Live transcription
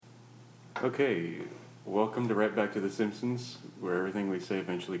Okay, welcome to Right Back to The Simpsons, where everything we say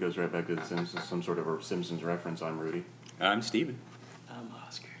eventually goes right back to The Simpsons, some sort of a Simpsons reference. I'm Rudy. I'm Steven. I'm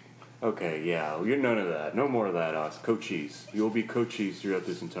Oscar. Okay, yeah, you're none of that. No more of that, Cochise. You'll be Cochise throughout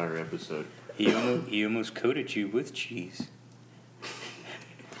this entire episode. He almost coated you with cheese.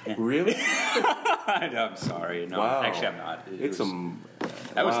 Really? I'm sorry. No, Wow. actually, I'm not.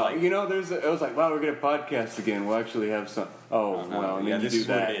 I was wow. like, I was like, wow, we're gonna podcast again. We'll actually have some. Oh, no, well, and yeah, then you this do is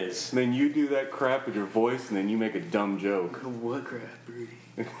that. what it is. And then you do that crap with your voice, and then you make a dumb joke. What crap, Rudy?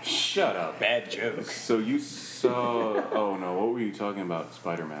 Shut up. Bad joke. So you saw. Oh no, what were you talking about,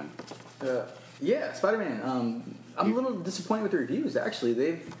 Spider-Man? Yeah, Spider-Man. I'm a little disappointed with the reviews, actually.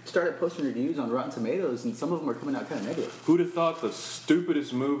 They've started posting reviews on Rotten Tomatoes, and some of them are coming out kind of negative. Who'd have thought the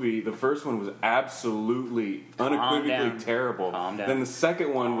stupidest movie, the first one was absolutely, unequivocally terrible. Calm down. Then the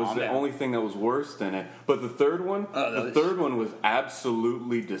second one was the only thing that was worse than it. But the third one, was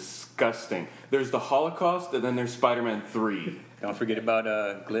absolutely disgusting. There's the Holocaust, and then there's Spider-Man 3. Don't forget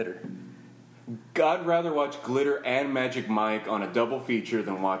about Glitter. I'd rather watch Glitter and Magic Mike on a double feature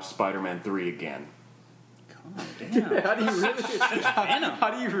than watch Spider-Man 3 again. Calm down. How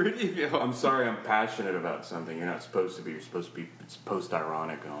do you really feel? I'm sorry, I'm passionate about something. You're not supposed to be. You're supposed to be. It's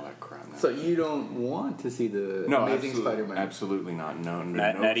post-ironic and all that crap. So you don't want to see the Amazing Spider-Man? Absolutely not. No,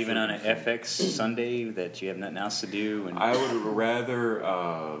 Not even on an FX Sunday that you have nothing else to do. And I would rather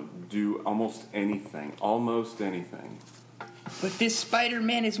do almost anything. Almost anything. But this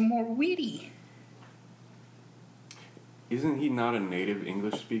Spider-Man is more witty. Isn't he not a native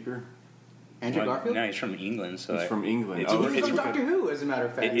English speaker? Andrew Garfield? No, he's from England. So He's from England. He's from Doctor Who, as a matter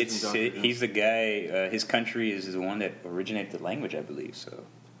of fact. He's the guy. His country is the one that originated the language, I believe. So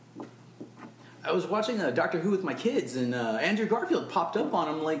I was watching Doctor Who with my kids, and Andrew Garfield popped up on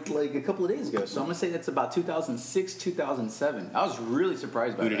him like a couple of days ago. So I'm going to say that's about 2006, 2007. I was really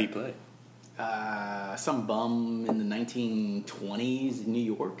surprised by that. who did he play? Some bum in the 1920s in New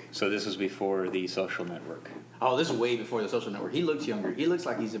York. So this was before the Social Network. Oh, this is way before the Social Network. He looks younger. He looks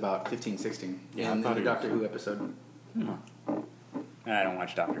like he's about 15, 16 in the Doctor Who episode. I don't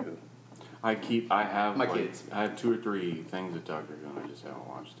watch Doctor Who. I have my kids. I have 2 or 3 things at Doctor Who, and I just haven't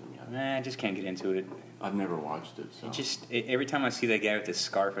watched them yet. I just can't get into it. I've never watched it. So Every time I see that guy with the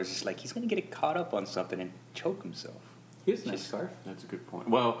scarf, I was just like, he's going to get caught up on something and choke himself. He has a nice scarf. That's a good point.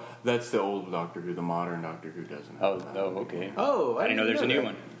 Well, that's the old Doctor Who. The modern Doctor Who doesn't have that. Okay. Oh, I didn't know there's a new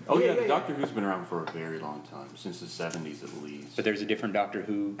one. Oh, yeah, the Doctor Who's been around for a very long time, since the 70s at least. But there's a different Doctor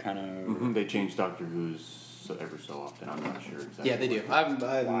Who kind of... Mm-hmm. They change Doctor Who's every so often. I'm not sure exactly. Yeah, they do.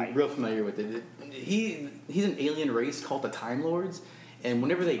 I'm real familiar with it. He's an alien race called the Time Lords, and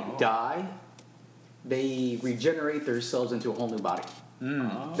whenever they die, they regenerate themselves into a whole new body.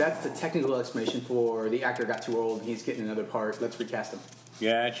 That's the technical explanation for the actor got too old and he's getting another part. Let's recast him.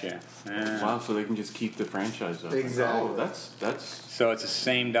 Gotcha. Wow, so they can just keep the franchise up. Exactly. Oh, that's... So it's the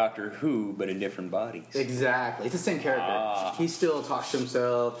same Doctor Who, but in different bodies. Exactly. It's the same character. He still talks to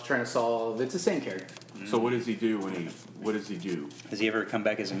himself, trying to solve. It's the same character. So what does he do what does he do? Has he ever come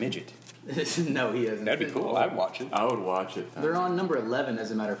back as a midget? No, he hasn't. That'd be cool. I'd watch it. I would watch it. They're on number 11, as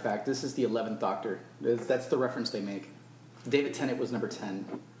a matter of fact. This is the 11th Doctor. That's the reference they make. David Tennant was number 10.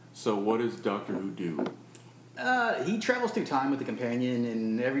 So what does Doctor Who do? He travels through time with a companion,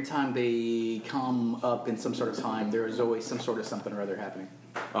 and every time they come up in some sort of time, there is always some sort of something or other happening.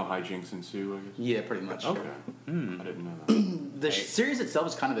 Oh, hijinks ensue, I guess? Yeah, pretty much. Okay. I didn't know that. The series itself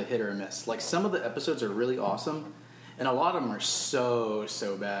is kind of a hit or a miss. Like, some of the episodes are really awesome, and a lot of them are so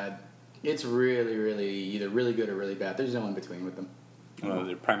bad. It's really, really either really good or really bad. There's no in between with them. Well,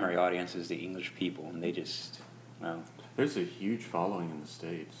 their primary audience is the English people, and they just... Well, there's a huge following in the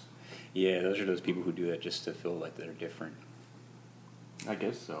States. Yeah, those are those people who do that just to feel like they're different. I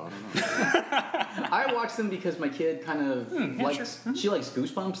guess so. I don't know. I watch them because my kid kind of likes... She likes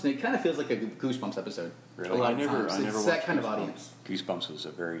Goosebumps, and it kind of feels like a Goosebumps episode. Really? A lot I of never times. It's watched that kind of Goosebumps. audience. Goosebumps was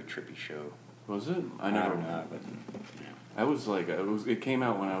a very trippy show. Was it? I don't know, but... I was like... It came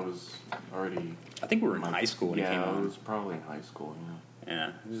out when I was already... I think we were in high school when it came out. Yeah, it was probably in high school,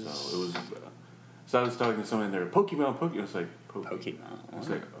 Yeah. So it was... So I was talking to someone there, Pokemon. I was like, Pokemon. I was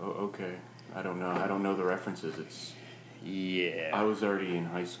like, oh, okay. I don't know the references. It's... Yeah. I was already in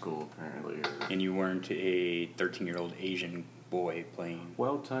high school, apparently. And you weren't a 13-year-old Asian boy playing...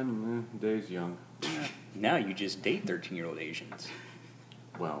 Well, time days young. Now you just date 13-year-old Asians.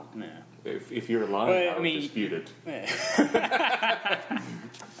 Well, Yeah. if you're lying, I would dispute it.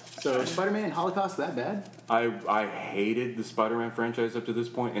 So, Spider-Man Holocaust that bad? I hated the Spider-Man franchise up to this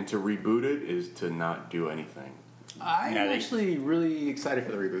point, and to reboot it is to not do anything. I'm actually really excited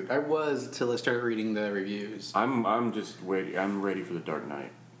for the reboot. I was till I started reading the reviews. I'm just waiting. I'm ready for the Dark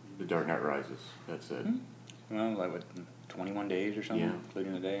Knight. The Dark Knight Rises. That's it. Well, like what, 21 days or something,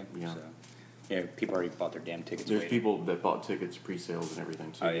 including the day. Yeah. So, yeah, people already bought their damn tickets. There's people that bought tickets, pre-sales, and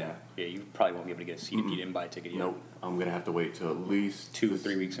everything too. Oh yeah. Yeah, you probably won't be able to get a seat if you didn't buy a ticket yet. Nope. I'm gonna have to wait till at least 2 or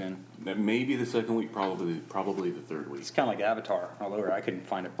 3 weeks in. Maybe the second week, probably the third week. It's kind of like Avatar all over. I couldn't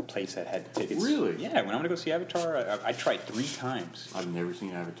find a place that had tickets. Really? Yeah. When I'm gonna go see Avatar, I tried 3 times. I've never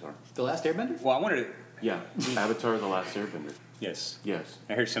seen Avatar. The Last Airbender? Well, I wanted to. Yeah, Avatar: The Last Airbender. Yes. Yes.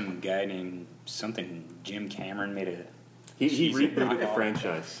 I heard some guy named Jim Cameron made a. He cheesy rebooted the knockoff.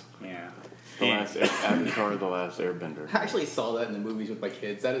 franchise. Yeah. Avatar: The Last Airbender. I actually saw that in the movies with my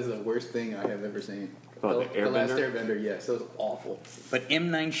kids. That is the worst thing I have ever seen. Oh, the Last Airbender, yes. That was awful. But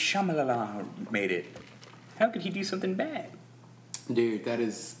M. Night Shyamalan made it. How could he do something bad? Dude,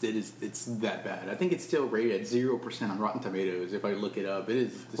 it's that bad. I think it's still rated at 0% on Rotten Tomatoes if I look it up. It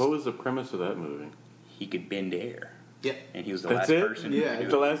is. What was the premise of that movie? He could bend air. Yep. And he was the That's last it? person. Yeah. To do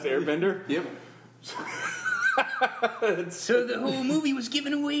The it. Last Airbender? Yep. So the whole movie was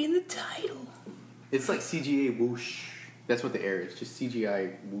given away in the title. It's like CGI whoosh. That's what the air is. Just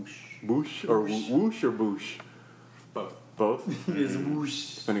CGI whoosh. Boosh or whoosh or boosh? Both. Both? It's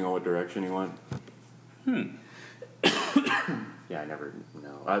whoosh. Depending on what direction you want. Yeah, I never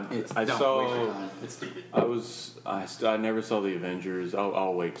know. I Don't waste saw. your time. It's stupid. I never saw the Avengers.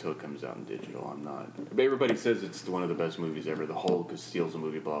 I'll wait till it comes out in digital. I'm not. Everybody says it's one of the best movies ever. The Hulk steals a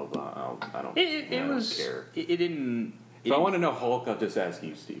movie. Blah blah blah. I don't care. It didn't. If I want to know Hulk, I'll just ask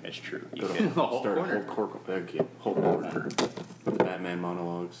you, Steve. That's true. Go to Yeah. Hulk start a Corner. Hulk Corner. With the Batman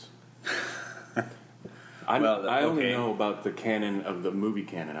monologues. I only know about the canon of the movie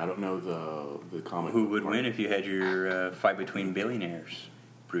canon. I don't know the comic. Who book would part. win if you had your fight between billionaires?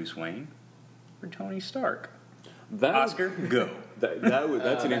 Bruce Wayne or Tony Stark? Oscar, go.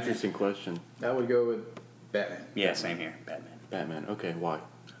 That's an interesting question. I would go with Batman. Yeah, same here. Batman. Batman. Okay, why?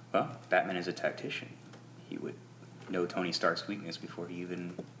 Well, Batman is a tactician. He would know Tony Stark's weakness before he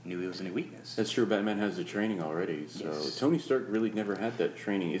even knew it was any weakness. That's true. Batman has the training already. So Yes. Tony Stark really never had that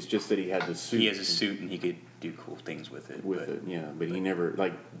training. It's just that he had the suit. He has a suit and he could do cool things with it. But he never,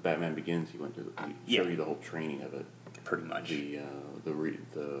 like Batman Begins. He went to show you the whole training of it. Pretty much.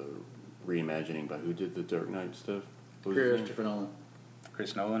 The reimagining by who did the Dark Knight stuff? What was his name? Christopher Nolan.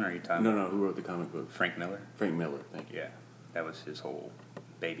 Chris Nolan, or are you talking No, about who wrote the comic book? Frank Miller? Frank Miller. Thank you. Yeah, that was his whole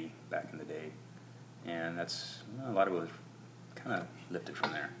baby back in the day. And that's, a lot of it was kind of lifted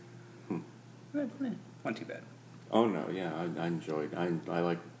from there. But, wasn't too bad. Oh no, yeah, I enjoyed. I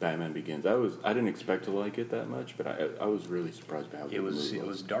like Batman Begins. I didn't expect to like it that much, but I was really surprised by how good It was the movie it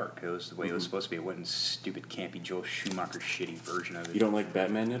was dark. It was the way it was supposed to be. It wasn't stupid, campy Joel Schumacher shitty version of it. You don't like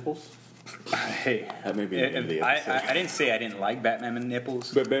Batman nipples? Hey, That may be the end of the episode. I didn't say I didn't like Batman and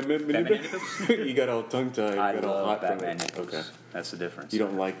nipples. Batman nipples? You got all tongue tied. I got all love hot Batman from it. nipples. Okay. That's the difference. You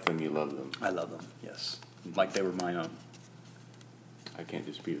don't like them. You love them. I love them. Yes, like they were mine own. I can't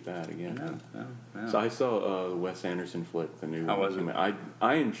dispute that again. No. So I saw the Wes Anderson flick, the new. How was it?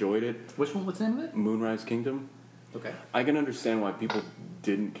 I enjoyed it. What's the name of it? Moonrise Kingdom. Okay. I can understand why people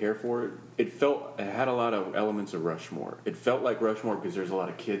didn't care for it. It had a lot of elements of Rushmore. It felt like Rushmore because there's a lot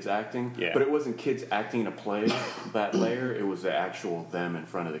of kids acting. Yeah. But it wasn't kids acting in a play, that layer. It was the actual them in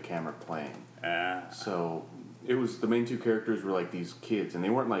front of the camera playing. So it was, the main two characters were like these kids, and they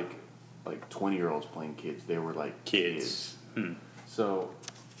weren't like 20-year-olds playing kids. They were like kids. So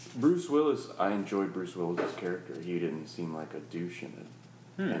Bruce Willis, I enjoyed Bruce Willis's character. He didn't seem like a douche in it.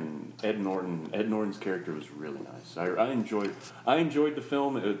 And Ed Norton's character was really nice. I enjoyed the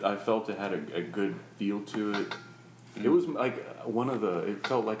film. I felt it had a good feel to it. It was like it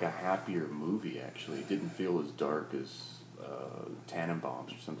felt like a happier movie, actually. It didn't feel as dark as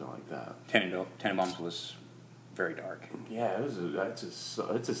Tannenbaum's or something like that. Tannenbaum's was very dark. Yeah, it's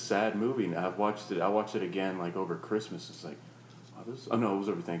a sad movie. And I watched it again like over Christmas. It's like, it was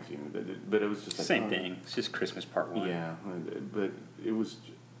over Thanksgiving, but it was just like, Same thing. It's just Christmas Part 1. Yeah, but it was.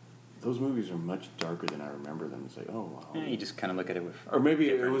 Those movies are much darker than I remember them. It's like, oh wow. Yeah, you just kind of look at it with. Or maybe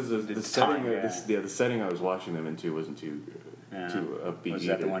it was the setting. time, The setting I was watching them into wasn't too upbeat. Was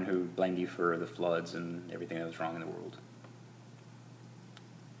that either. the one who blamed you for the floods and everything that was wrong in the world?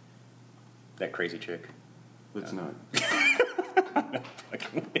 That crazy chick. Let's not.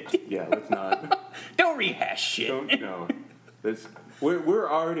 Fucking with you. Yeah, let's not. Don't rehash shit. Don't no.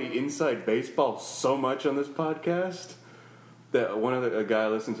 We're already inside baseball so much on this podcast that a guy I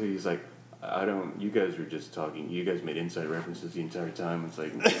listened to, he's like, you guys were just talking, you guys made inside references the entire time. It's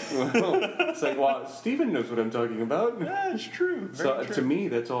like, well, Steven knows what I'm talking about. Yeah, it's true. So to me,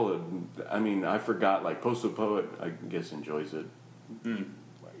 that's all. I forgot, like, Postal Poet, I guess, enjoys it.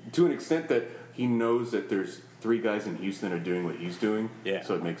 To an extent that he knows that there's 3 guys in Houston are doing what he's doing. Yeah.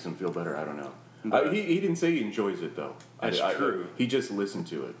 So it makes him feel better. I don't know. But He didn't say he enjoys it though. That's true. He just listened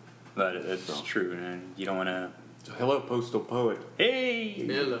to it. But it's true, and you don't want to. So hello, postal poet. Hey.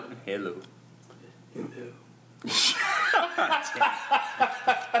 Hello. Hello.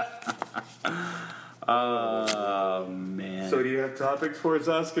 Oh man. So do you have topics for us,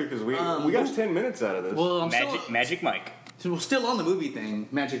 Oscar? Because we got 10 minutes out of this. Well, Magic Mike. we're still on the movie thing.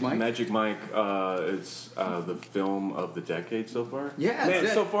 Magic Mike. Magic Mike, it's the film of the decade so far. Yeah, man.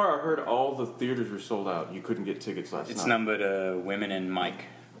 it's So far, I heard all the theaters were sold out. You couldn't get tickets last It's night. none but women and Mike.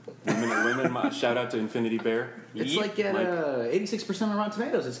 Women. Shout out to Infinity Bear. It's like at 86% on Rotten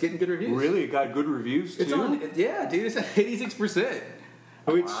Tomatoes. It's getting good reviews. Really, it got good reviews too. It's on. Yeah, dude. It's at 86%.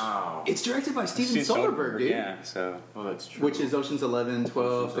 Which Wow. it's directed by Steven Steven Soderbergh, dude. Yeah, so. Oh, that's true. Which is Ocean's 11, 12,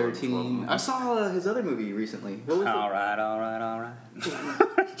 Ocean's 11, 13. 12. I saw his other movie recently. What was it? All right.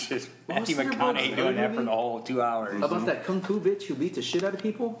 Just What was Matthew Soderbergh's McConaughey doing that for movie? the whole 2 hours. About that kung fu bitch who beat the shit out of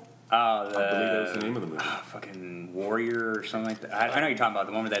people? I believe that was the name of the movie. Fucking Warrior or something like that. I know what you're talking about,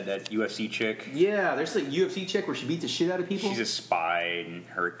 the one with that UFC chick. Yeah, there's like UFC chick where she beat the shit out of people. She's a spy and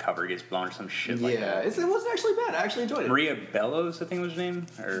her cover gets blown or some shit like that. It wasn't actually bad. I actually enjoyed it. Maria Bellows, I think was her name.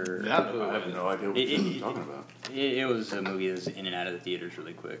 Or I have no idea what you're talking about. it was a movie that's in and out of the theaters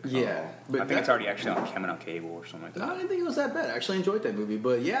really quick. Yeah, but I think it's already actually coming on cable or something like I that. didn't think it was that bad. I actually enjoyed that movie.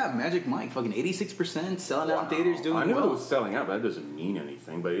 But yeah, Magic Mike, fucking 86%, selling out in theaters, doing I knew well. it was selling out, but that doesn't mean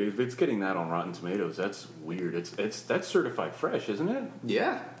anything. But if it's getting that on Rotten Tomatoes, that's weird. That's certified fresh, isn't it?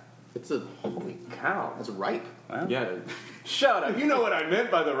 Yeah, Holy cow! that's ripe. Well, Yeah. Shut up. You know what I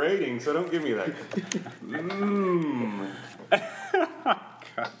meant by the rating, so don't give me that.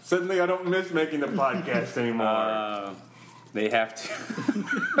 Suddenly I don't miss making the podcast anymore. they have to.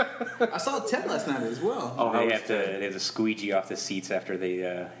 I saw Ted last night as well. Oh, how They was have to squeegee off the seats after they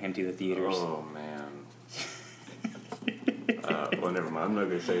empty the theaters. Oh, man. Well, never mind. I'm not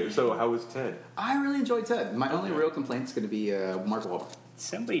going to say it. So, how was Ted? I really enjoyed Ted. My only real complaint is going to be Mark Wahlberg.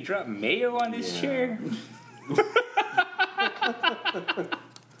 Somebody dropped mayo on this chair.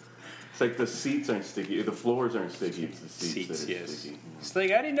 It's like the seats aren't sticky. The floors aren't sticky. It's the seats that are yes. sticky. It's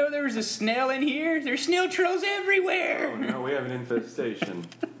like, I didn't know there was a snail in here. There's snail trails everywhere. Oh, no, we have an infestation.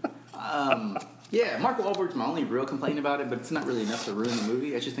 Yeah, Mark Wahlberg's my only real complaint about it, but it's not really enough to ruin the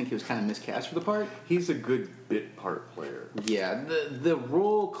movie. I just think he was kind of miscast for the part. He's a good bit part player. Yeah, the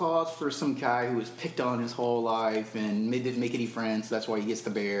role calls for some guy who was picked on his whole life and didn't make any friends, so that's why he gets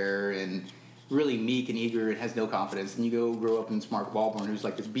the bear, and really meek and eager and has no confidence. And you go grow up in Mark Wahlberg, who's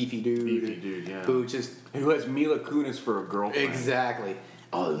like this beefy dude. Yeah. Who just... And who has Mila Kunis for a girlfriend. Exactly.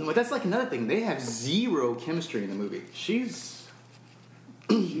 Oh, but that's like another thing. They have zero chemistry in the movie. She's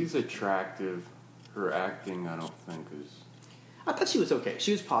attractive. Her acting, I don't think, is... I thought she was okay.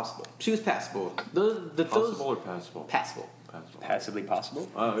 She was possible. She was passable. Possible or passable? Passable. Passable. Passably possible?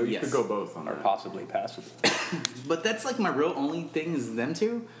 You Yes. could go both on Or that. possibly passable. But that's like my real only thing is them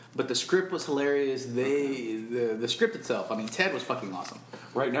two. But the script was hilarious. The script itself, I mean, Ted was fucking awesome.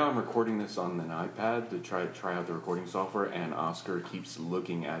 Right now I'm recording this on an iPad to try out the recording software, and Oscar keeps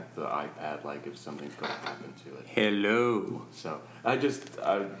looking at the iPad like if something's going to happen to it. Hello. So, It's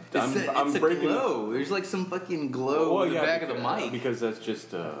I'm a breaking... glow. There's like some fucking glow in the back of the mic. Because that's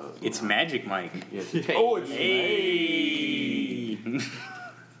just... It's Magic Mike. Yes. Hey. Oh, it's... Hey.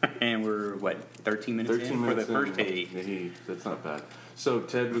 And we're, 13 minutes 13 in minutes for the first in. day. That's not bad. So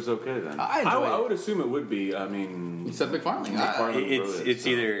Ted was okay then. I enjoyed I it. would assume it would be. I mean, Seth MacFarlane. It's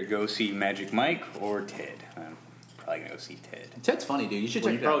either go see Magic Mike or Ted. I'm probably going to go see Ted. Ted's funny, dude. You should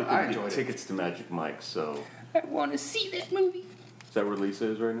Well, check you it probably out. I could get enjoyed it. tickets to Magic Mike. So I want to see that movie. is that where Lisa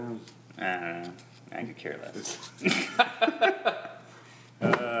is right now? I don't know. I could care less.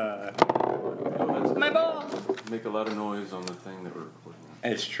 Oh, My ball! make a lot of noise on the thing that we're recording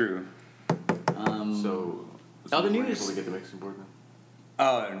on. It's true. So other we're news? able to get the mixing board now?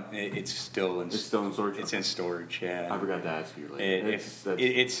 Oh, it's still in. It's still in storage. It's in storage. Yeah. I forgot to ask you. Like,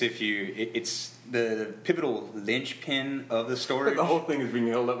 It's the pivotal linchpin of the storage. the whole thing is being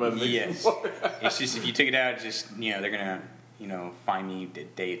held up by the mixing Yes. board. It's just if you take it out, they're gonna find me a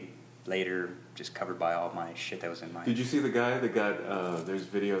day later, just covered by all my shit that was in my. Did you see the guy that got? There's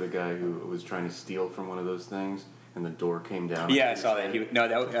video of the guy who was trying to steal from one of those things, and the door came down. Yeah, I saw that. I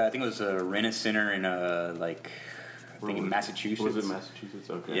think it was a Rent-A-Center in in Massachusetts. Was it Massachusetts?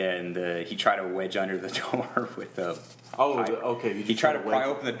 Okay. Yeah, and he tried to wedge under the door with a. Okay. He tried to pry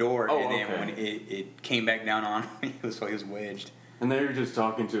open the door, Oh, and then okay. when it came back down on him, he was wedged. And then you're just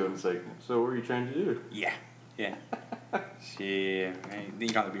talking to him. It's like, so what are you trying to do? Yeah. You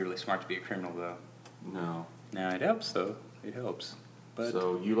don't have to be really smart to be a criminal, though. No. No, it helps though. It helps. But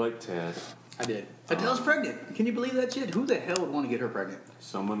So you like Ted? I did. Adele's pregnant. Can you believe that shit? Who the hell would want to get her pregnant?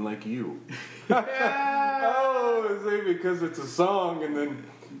 Someone like you. Oh, is it because it's a song and then...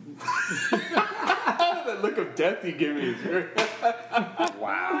 That look of death you give me is great.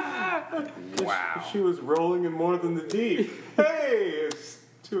 Wow. Wow. She was rolling in more than the deep. Hey, it's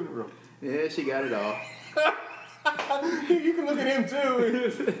 2 in a row. Yeah, she got it all. You can look at him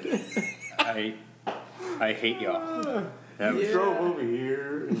too. I hate y'all. You drove over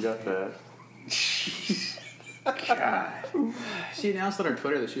here and got that. God. She announced on her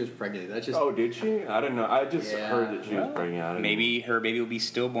Twitter that she was pregnant. That's just... Oh, did she? I didn't know. I just heard that she was pregnant. Maybe her baby will be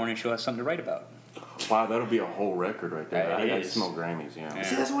stillborn and she'll have something to write about. Wow, that'll be a whole record right there. It I is. smell Grammys, yeah.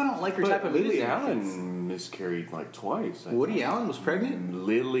 See, that's why I don't like her But type of Lily music. Allen miscarried like twice. Woody Allen was pregnant?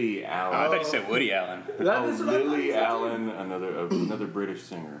 Lily Allen. I thought you said Woody Allen. Lily Allen, another British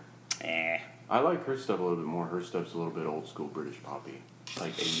singer. Eh. I like her stuff a little bit more. Her stuff's a little bit old school British poppy,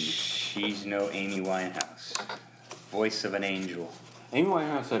 like 80s. She's no Amy Winehouse. Voice of an angel. Amy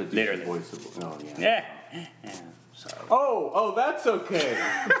Winehouse had a decent Literally. voice. Yeah. Sorry. Oh, that's okay.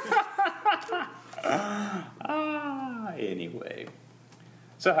 Anyway.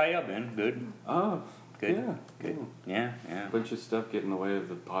 So how y'all been? Good? Oh, Good? Yeah, Good. Yeah. A bunch of stuff get in the way of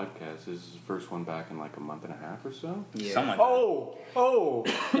the podcast. This is the first one back in like a month and a half or so. Yeah. Something like Oh,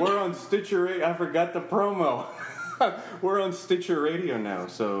 we're on Stitcher. I forgot the promo. We're on Stitcher Radio now.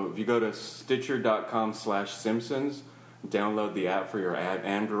 So if you go to Stitcher.com/Simpsons, download the app for your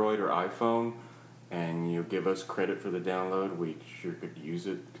Android or iPhone, and you'll give us credit for the download. We sure could use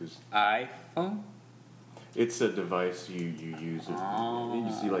it because iPhone? it's a device you use. It.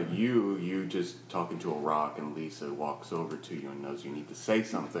 You see, like you just talking to a rock, and Lisa walks over to you and knows you need to say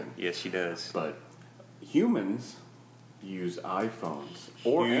something. Yes, she does. But humans use iPhones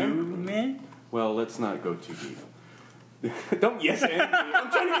or Android. Human? Well, let's not go too deep. Don't yes and me.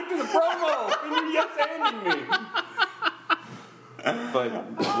 I'm trying to get to the promo, and you're yes anding me. But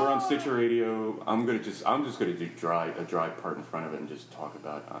we're on Stitcher Radio. I'm just gonna do a dry part in front of it and just talk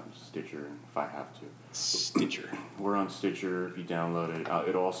about Stitcher if I have to. Stitcher. We're on Stitcher. If you download it,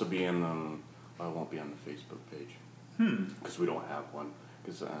 it'll also be in the. Well, it won't be on the Facebook page because we don't have one.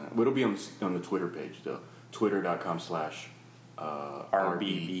 Because it'll be on the Twitter page though.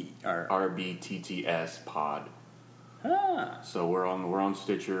 Twitter.com/RBTTS pod. So we're on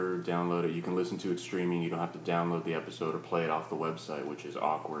Stitcher. Download it. You can listen to it streaming. You don't have to download the episode or play it off the website, which is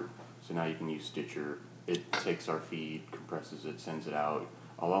awkward. So now you can use Stitcher. It takes our feed, compresses it, sends it out.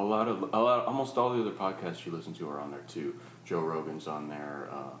 Almost all the other podcasts you listen to are on there too. Joe Rogan's on there.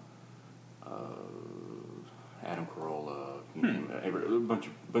 Adam Carolla. You name it. A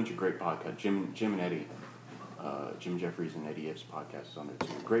bunch of great podcasts. Jim and Eddie. Jim Jeffries and Eddie Ibb's podcast is on there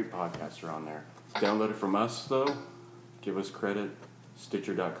too. Great podcasts are on there. Download it from us though. Give us credit.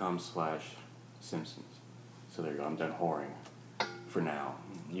 Stitcher.com/Simpsons. So there you go. I'm done whoring for now.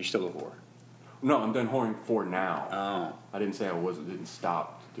 You're still a whore. No, I'm done whoring for now. Oh. I didn't say I didn't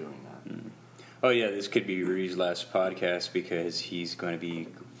stop doing that. Oh, yeah, this could be Rudy's last podcast because he's going to be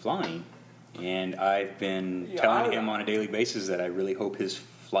flying. And I've been telling him on a daily basis that I really hope his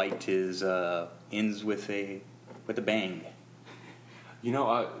flight ends with a bang. You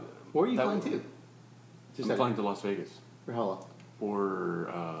know, Where are you flying to? I'm flying to Las Vegas. For how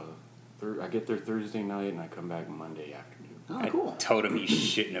long? I get there Thursday night and I come back Monday afternoon. Oh, cool. I told him he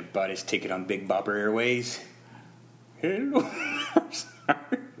shouldn't have bought his ticket on Big Bopper Airways. Hello. I'm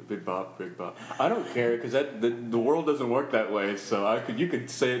sorry. Big Bop. I don't care because the world doesn't work that way. So you could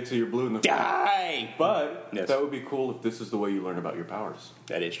say it till you're blue in the face. Die! But Yes. that would be cool if this is the way you learn about your powers.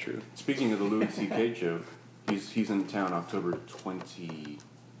 That is true. Speaking of the Louis C.K. joke, he's in town October 20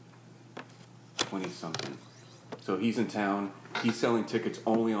 something. So he's in town. He's selling tickets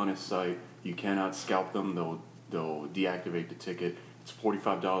only on his site. You cannot scalp them. They'll deactivate the ticket. It's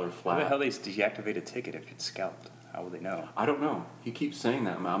 $45 flat. How the hell they deactivate a ticket if it's scalped? How will they know? I don't know. He keeps saying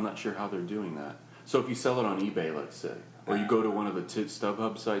that. I'm not sure how they're doing that. So if you sell it on eBay, let's say, or you go to one of the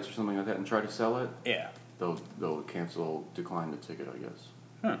StubHub sites or something like that and try to sell it, Yeah. they'll decline the ticket, I guess.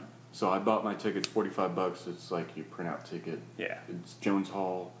 Hmm. So I bought my tickets, $45. It's like you print out ticket. Yeah. It's Jones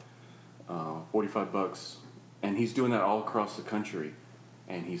Hall, $45, and he's doing that all across the country.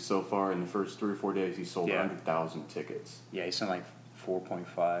 And he's so far in the first 3 or 4 days, he sold 100,000 tickets. Yeah, he spent like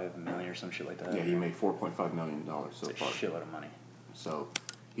 $4.5 million or some shit like that. Yeah, he made $4.5 million so It's a far. shitload of money. So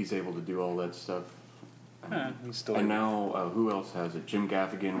he's able to do all that stuff. He's still And now, who else has it? Jim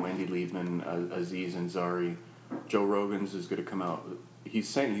Gaffigan, Wendy Liebman, Aziz Ansari, Joe Rogan's is going to come out. He's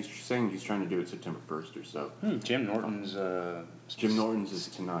saying he's trying to do it September 1st or so. Jim Norton's. Jim Norton's is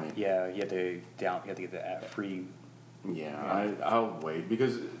tonight. Yeah, you have to get the free Yeah, I'll wait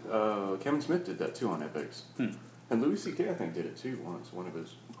because Kevin Smith did that too on FX, and Louis C.K. I think did it too once. One of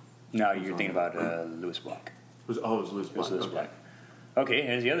his. No, you're thinking about Louis Black. It was Louis Black. Louis Black. Okay,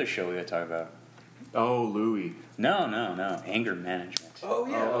 here's the other show we got to talk about. Oh, Louis. No. Anger management. Oh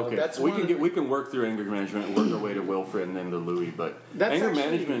yeah. Okay. That's we can work through anger management, and work our way to Wilfred, and then to Louis. But anger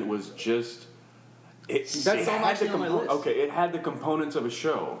management was just. That's all actually on my list. Okay, it had the components of a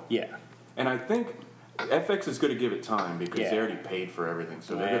show. Yeah. And I think FX is going to give it time because they already paid for everything,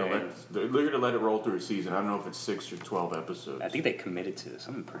 so they're going to let it roll through a season. I don't know if it's 6 or 12 episodes. I think they committed to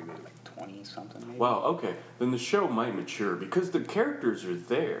something pretty good, like 20 something. Maybe. Wow. Okay, then the show might mature because the characters are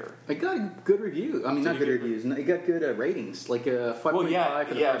there. It got good reviews. I mean, not good reviews. It got good ratings, like 5.5 for the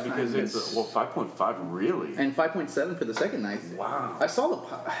first because night. it's 5.5 really, and 5.7 for the second night. Wow. I saw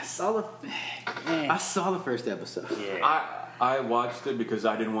the first episode. Yeah. I watched it because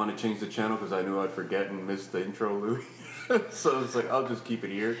I didn't want to change the channel because I knew I'd forget and miss the intro, Louis. So it's like I'll just keep it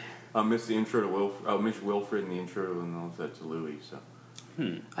here. I'll miss the intro to Wilfred. I'll miss Wilfred in the intro, and I'll set to Louis. So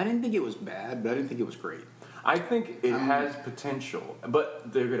I didn't think it was bad, but I didn't think it was great. I think it has potential,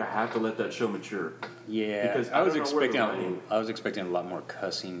 but they're gonna have to let that show mature. Yeah, because I was expecting a lot more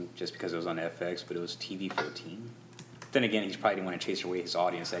cussing just because it was on FX, but it was TV-14. Then again, he's probably didn't want to chase away his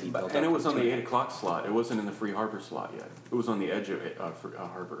audience that he built up. And it was on the 8 o'clock slot. It wasn't in the free harbor slot yet. It was on the edge of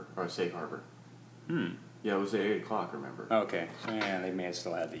harbor, or safe harbor. Yeah, it was at 8 o'clock, remember? Okay. So, yeah, they may have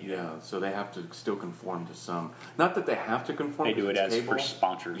still had the... Yeah, so they have to still conform to some... Not that they have to conform. They do it as cable. for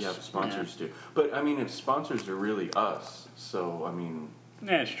sponsors. Yeah, sponsors do. But, I mean, if sponsors are really us, so, I mean...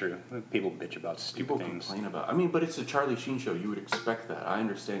 Yeah, it's true. People bitch about stupid things. People complain about... I mean, but it's a Charlie Sheen show. You would expect that. I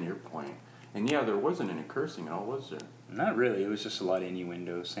understand your point. And, yeah, there wasn't any cursing at all, was there? Not really. It was just a lot of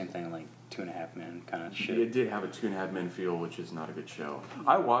innuendo. Same thing like 2.5 Men kind of shit. It did have a 2.5 Men feel, which is not a good show.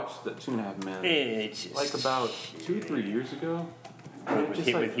 I watched that 2.5 Men like about 2 or 3 years ago. When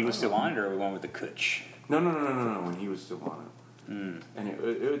he was still on it, or the one with the Kutch? No. When he was still on it. And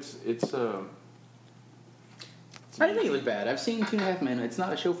it's I didn't think it was bad. I've seen 2.5 Men. It's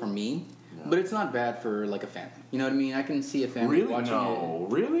not a show for me, but it's not bad for like a family. You know what I mean? I can see a family watching it.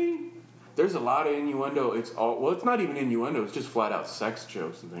 Really? There's a lot of innuendo. It's not even innuendo. It's just flat out sex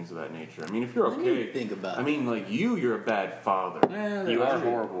jokes and things of that nature. I mean, if you're okay, think about it. I mean, like you're a bad father. You are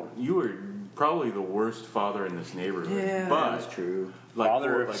horrible. You are probably the worst father in this neighborhood. Yeah, but that's true. Like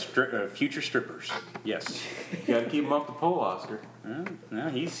Father of future strippers. Yes. You got to keep him off the pole, Oscar. No,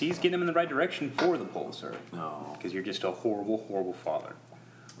 he's getting him in the right direction for the pole, sir. No, because you're just a horrible, horrible father.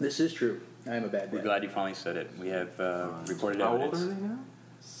 This is true. I am a bad dad. We're glad you finally said it. We have recorded how evidence. How old are they now?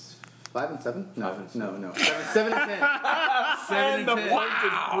 5 and 7? No. 7 and 10. 7 and 10. The point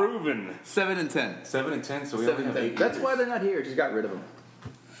is proven. 7 and 10. 7 and 10. So we only have 8 That's years. why they're not here. Just got rid of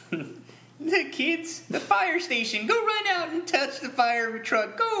them. The kids, the fire station. Go run out and touch the fire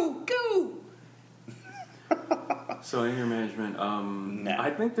truck. Go. So anger management.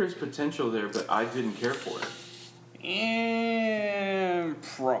 I think there's potential there, but I didn't care for it.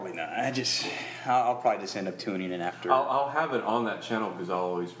 Probably not. I'll probably just end up tuning in after. I'll have it on that channel because I'll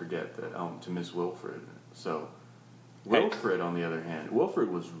always forget that to miss Wilfred. So Wilfred, on the other hand,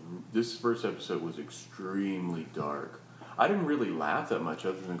 this first episode was extremely dark. I didn't really laugh that much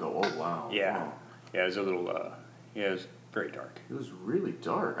other than go, oh wow. Yeah. Wow. Yeah, it was a little. It was very dark. It was really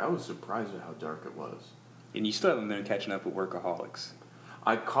dark. I was surprised at how dark it was. And you still haven't been catching up with Workaholics.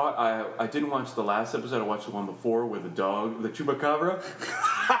 I didn't watch the last episode. I watched the one before with the dog, the chupacabra.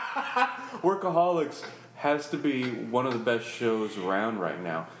 Workaholics has to be one of the best shows around right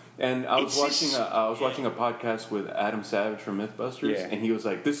now. And I was watching a podcast with Adam Savage from MythBusters, and he was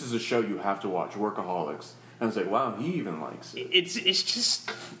like, "This is a show you have to watch, Workaholics." And I was like, "Wow, he even likes it."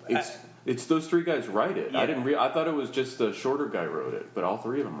 It's those 3 guys write it. Yeah. I thought it was just the shorter guy wrote it, but all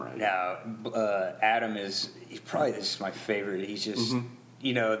 3 of them write it. Now, Adam he's probably just my favorite. He's just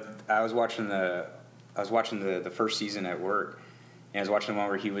I was watching the first season at work, and I was watching the one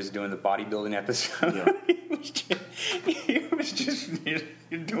where he was doing the bodybuilding episode. Yeah. he was just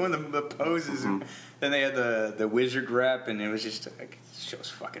doing the poses, and then they had the wizard rap, and it was just like, this show's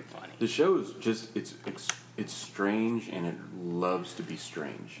fucking funny. The show is just it's strange, and it loves to be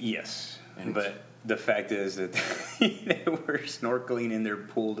strange. Yes, but the fact is that they were snorkeling in their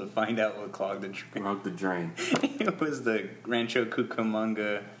pool to find out what clogged the drain. Clogged the drain. It was the Rancho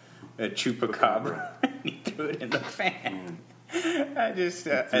Cucamonga chupacabra. He threw it in the fan. I just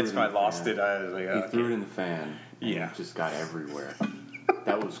that's why I lost it. I was like, he threw it in the fan. And it just got everywhere.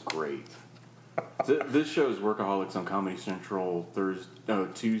 That was great. This show is Workaholics on Comedy Central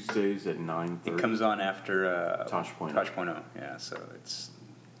Tuesdays at 9:30. It comes on after Tosh.0. Tosh.0. Yeah, so it's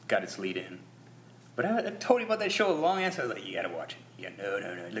got its lead in. But I told him about that show a long ass. I was like, you gotta watch it. Yeah, no,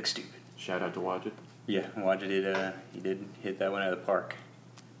 it looks stupid. Shout out to Watch It. Yeah, Watch It. He did hit that one out of the park.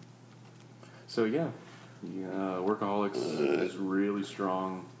 So yeah, Workaholics is really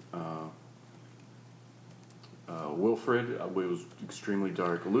strong. Wilfred, it was extremely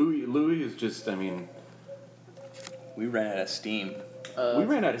dark. Louis is just, I mean, we ran out of steam. We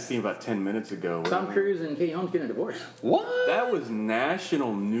ran out of steam about 10 minutes ago. Tom Cruise and Katie Holmes getting a divorce. What? That was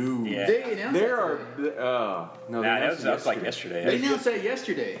national news. Yeah. They announced There that are No, that was like yesterday. They announced that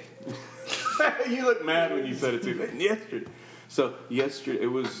yesterday. You look mad when you said it too. Yesterday. So yesterday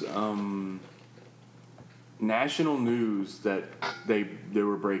it was national news that they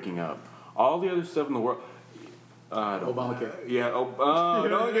were breaking up. All the other stuff in the world. Obamacare. Yeah.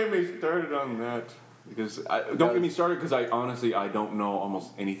 Don't get me started on that. Because don't get me started because I honestly don't know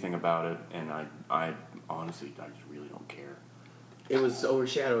almost anything about it, and I honestly just really don't care. It was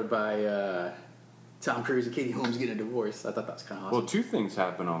overshadowed by Tom Cruise and Katie Holmes getting a divorce. I thought that was kind of awesome. Well, two things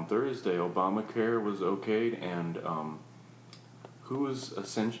happened on Thursday. Obamacare was okayed, and he was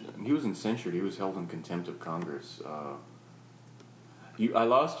censured. He was held in contempt of Congress. I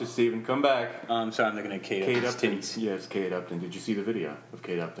lost you, Stephen. Come back. So I'm looking at Kate Upton. titties. Yes, Kate Upton. Did you see the video of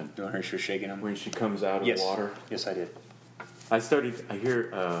Kate Upton? You want her she was shaking them? When she comes out of the water? Yes, I did. I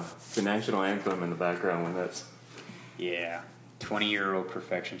hear the national anthem in the background when that's... Yeah. 20-year-old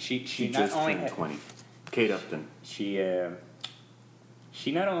perfection. She not just only turned 20. Kate Upton. She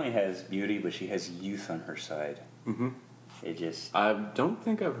not only has beauty, but she has youth on her side. Mm-hmm. It just... I don't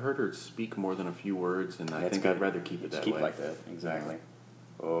think I've heard her speak more than a few words, and I think I'd rather keep it that way. Keep like that, exactly.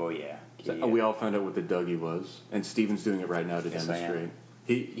 Oh, yeah. So, we all found out what the Dougie was, and Steven's doing it right now to demonstrate.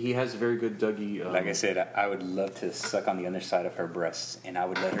 He has a very good Dougie... like I said, I would love to suck on the underside of her breasts, and I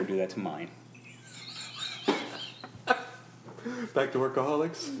would let her do that to mine. Back to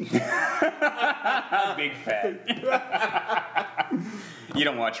Workaholics? Big fat. You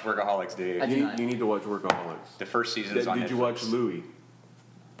don't watch Workaholics, do you? You need to watch Workaholics. The first season is on Netflix. Did you watch Louis?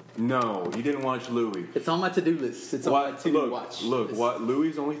 No, you didn't watch Louis. It's on my to-do list. It's on my to-do watch. Look, Louis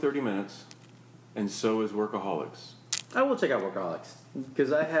is only 30 minutes, and so is Workaholics. I will check out Workaholics,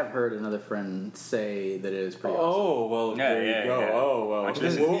 because I have heard another friend say that it is pretty awesome. Oh, well, there you go. Yeah. Oh, well, What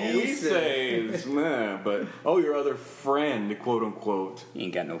he says, man, but, your other friend, quote unquote. You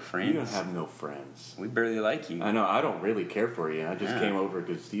ain't got no friends. You don't have no friends. We barely like you. I know, I don't really care for you. I just came over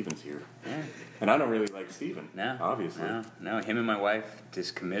because Steven's here. Yeah. And I don't really like Steven, obviously. No, him and my wife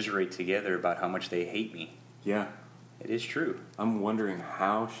just commiserate together about how much they hate me. Yeah. It is true. I'm wondering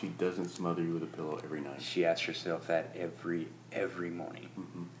how she doesn't smother you with a pillow every night. She asks herself that every morning.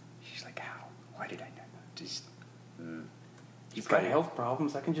 Mm-hmm. She's like, how? Why did I not? Just... He's got health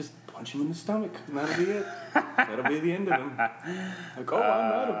problems. I can just punch him in the stomach, and that'll be it. That'll be the end of him. Like, I'm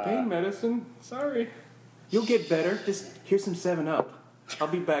out of pain medicine. Sorry. You'll get better. Just here's some 7-Up. I'll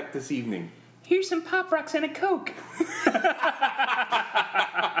be back this evening. Here's some Pop Rocks and a Coke.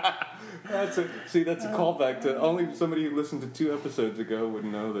 That's a callback to only somebody who listened to 2 episodes ago would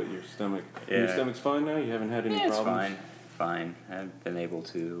know that your stomach's fine now. You haven't had any problems. It's fine. I've been able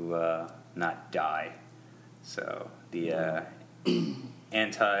to not die. So the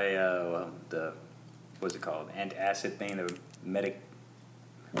what's it called? Antacid thing, the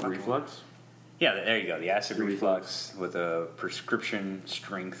reflux. Yeah, there you go. The acid reflux with a prescription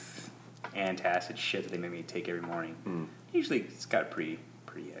strength antacid shit that they make me take every morning. Usually it's got pretty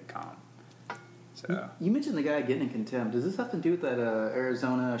calm. So you mentioned the guy getting in contempt. Does this have to do with that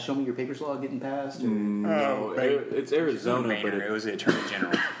Arizona "Show Me Your Papers" law getting passed? No, it's Arizona, but it was the Attorney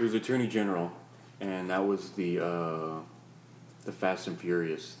General. It was the Attorney General, and that was the Fast and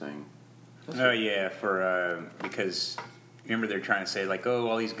Furious thing. Because remember they're trying to say like,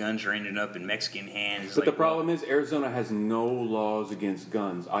 all these guns are ending up in Mexican hands. But the problem is Arizona has no laws against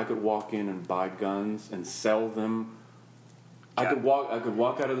guns. I could walk in and buy guns and sell them. I could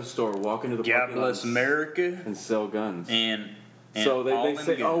walk out of the store, walk into the parking lot, bless America, and sell guns. And so they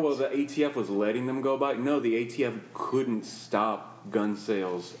say, the ATF was letting them go by. No, the ATF couldn't stop gun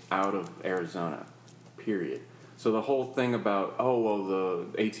sales out of Arizona. Period. So the whole thing about the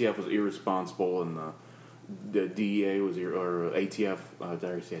ATF was irresponsible and the DEA was or ATF. Did I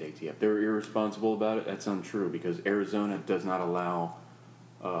already say ATF? They were irresponsible about it. That's untrue because Arizona does not allow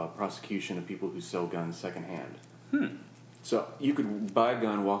prosecution of people who sell guns secondhand. So you could buy a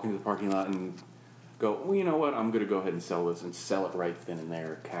gun, walk into the parking lot, and go, well, you know what? I'm going to go ahead and sell this, and sell it right then and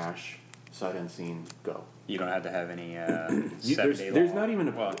there, cash, sight unseen, go. You don't have to have any 7-day law. There's not even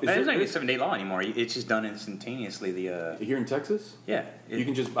there's not even a 7-day law anymore. It's just done instantaneously. Here in Texas? Yeah.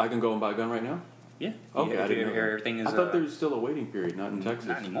 I can go and buy a gun right now? Yeah. Okay, I didn't know that. Everything is. I thought there was still a waiting period, not in Texas.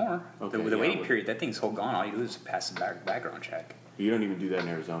 Not anymore. Okay, The waiting period, that thing's whole gone. All you do is pass the background check. You don't even do that in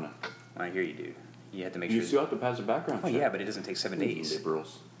Arizona. I hear you do. You have to make You sure. still have to pass a background check. Yeah, but it doesn't take 7 days.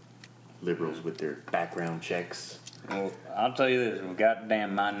 Liberals with their background checks. Well, I'll tell you this: if a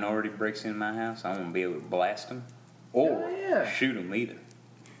goddamn minority breaks in my house, I won't be able to blast them or shoot them either.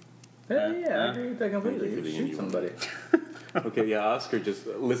 Hell yeah, I agree with that completely. Thank you for the Shoot somebody. Okay, yeah, Oscar just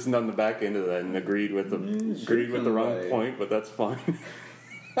listened on the back end of that and agreed with the wrong point, but that's fine.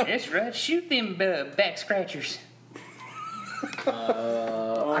 That's right. Shoot them back scratchers.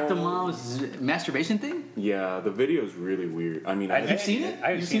 Octomom's masturbation thing? Yeah, the video is really weird. I mean, You've seen it?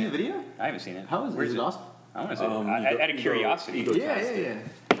 I've You've seen seen the video? I haven't seen it. How is it? Is it awesome? I want to see it. Out of curiosity. Yeah.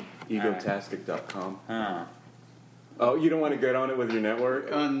 Egotastic.com. Huh. Oh, you don't want to get on it with your network?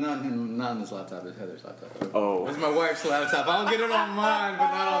 Not on this laptop. It's Heather's laptop. Oh. It's my wife's laptop. I'll get it on mine,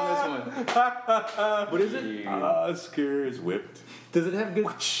 but not on this one. What is it? Oscar is whipped. Does it have good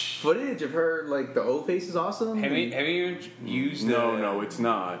footage of her, like, the O face is awesome? Have you used No, it's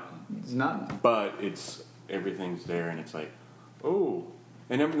not. It's not. But everything's there, and it's like, oh.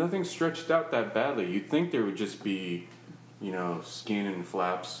 And nothing's stretched out that badly. You'd think there would just be, skin and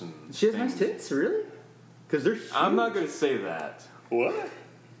flaps and She has things. nice tits, really? Because they're huge. I'm not going to say that. What?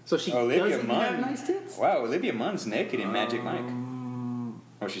 So she Olivia doesn't Munn. have nice tits? Wow, Olivia Munn's naked in Magic Mike.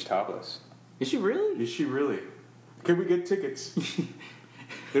 Oh, she's topless. Is she really? Is she really? Can we get tickets?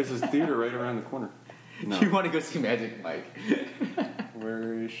 There's this theater right around the corner. No. You want to go see Magic Mike?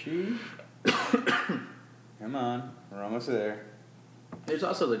 Where is she? Come on, we're almost there. There's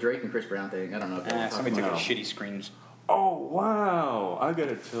also the Drake and Chris Brown thing. I don't know if that's Somebody took No. a shitty screens. Oh, wow. I got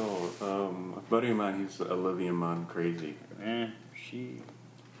to tell. A buddy of mine, he's Olivia Munn crazy. She.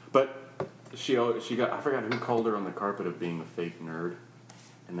 But she got, I forgot who called her on the carpet of being a fake nerd.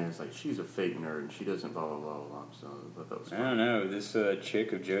 And there's like, she's a fake nerd and she doesn't blah, blah, blah, blah. So I thought that was I fun. don't know. This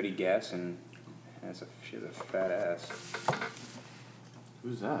chick of Jodie Gasson she has a fat ass.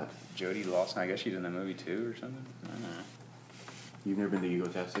 Who's that? Jodie Lawson. I guess she's in the movie too or something. I don't know. You've never been to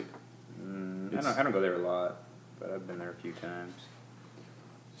Egotastic? I don't go there a lot, but I've been there a few times.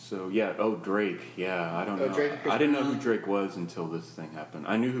 So, yeah. Oh, Drake. Yeah, I don't know. Drake and Chris I didn't know Brown. who Drake was until this thing happened.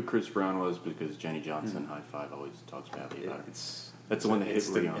 I knew who Chris Brown was because Jenny Johnson, High Five, always talks badly about her. That's the one that hit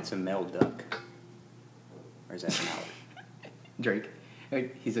Leon. It's a male duck. Or is that an owl? Drake.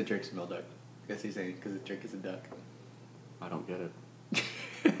 He said Drake's a male duck. I guess he's saying because Drake is a duck. I don't get it.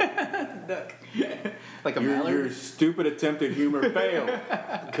 Duck. Like a Your mallard? stupid attempt at humor failed.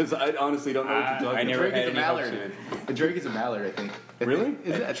 Because I honestly don't know what you're talking I about. never Drake had is a any hopes mallard. of it. Drake is a mallard, I think. Really?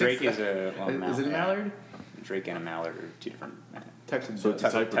 Drake is a Is it a mallard? Drake and a mallard are two different Types of So ducks.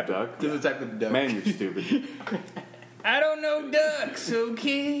 it's a type of duck? This is a type of duck. Man, you're stupid. I don't know ducks,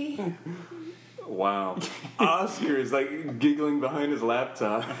 okay? Wow. Oscar is like giggling behind his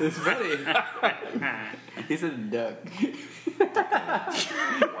laptop. It's funny. He said duck.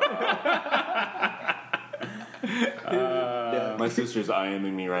 My sister's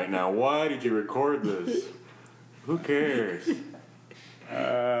IMing me right now. Why did you record this? Who cares?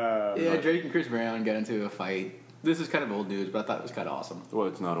 Yeah, Drake and Chris Brown got into a fight. This is kind of old news, but I thought it was kind of awesome. Well,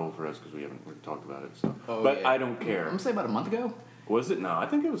 it's not old for us because we haven't talked about it. So, Oh, but yeah. I don't care. I'm gonna say about a month ago. Was it? No, I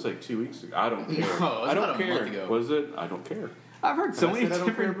think it was like 2 weeks ago. I don't care. No, it was I don't about a care. month ago. Was it? I don't care. I've heard so Have I many said I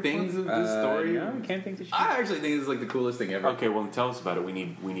don't care different before? things of this story. No, I can't think that she. I actually think this is like the coolest thing ever. Okay, well, tell us about it. We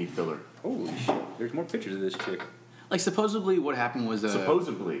need filler. Holy shit! There's more pictures of this chick. Like supposedly, what happened was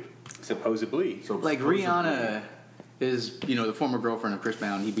Supposedly. Supposedly. So like supposedly. Rihanna is the former girlfriend of Chris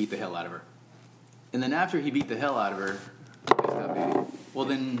Brown. He beat the hell out of her, and then after he beat the hell out of her, well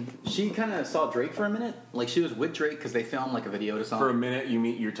then she kind of saw Drake for a minute. Like she was with Drake because they filmed like a video to song. For a minute,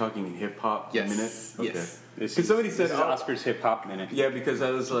 you're talking hip hop Yes. minute? Okay. Yes. Because somebody said, this is Oscar's hip hop minute. Yeah, because I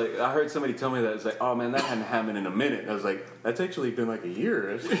was like, I heard somebody tell me that. It's like, oh man, that hadn't happened in a minute. I was like, that's actually been like a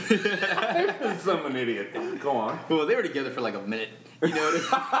year. I'm an idiot. Go on. Well, they were together for like a minute. You know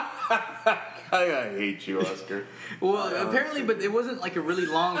what I hate you, Oscar. Well, apparently, but it wasn't like a really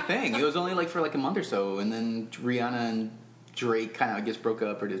long thing. It was only like for like a month or so, and then Rihanna and Drake kind of, I guess, broke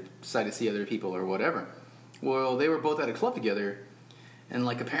up or decided to see other people or whatever. Well, they were both at a club together, and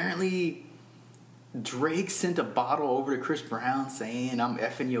like apparently Drake sent a bottle over to Chris Brown saying, "I'm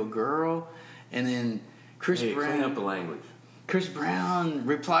effing your girl," and then Clean up the language. Chris Brown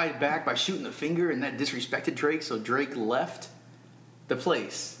replied back by shooting the finger, and that disrespected Drake, so Drake left the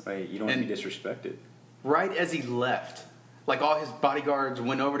place. Wait, you don't want to be disrespected. Right as he left, Like all his bodyguards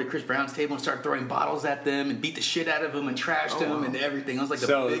went over to Chris Brown's table and started throwing bottles at them and beat the shit out of him and trashed him and everything. It was like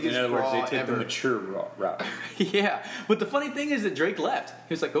the biggest in other words, brawl they took ever. the mature route. Yeah, but the funny thing is that Drake left.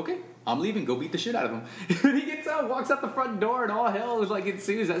 He was like, "Okay, I'm leaving. Go beat the shit out of him." And he gets out, walks out the front door, and all hell is like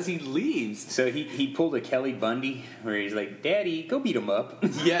ensues as he leaves. So he pulled a Kelly Bundy where he's like, "Daddy, go beat him up."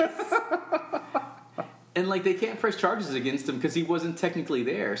 Yes. And like they can't press charges against him because he wasn't technically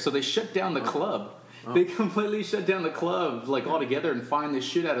there, so they shut down the club. They completely shut down the club like altogether and fined the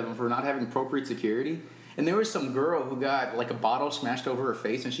shit out of him for not having appropriate security. And there was some girl who got like a bottle smashed over her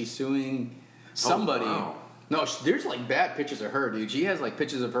face, and she's suing somebody. wow. No, there's like bad pictures of her, dude. She has like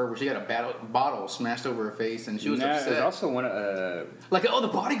pictures of her where she got a bottle smashed over her face, and she was upset. There's also one of like, oh, the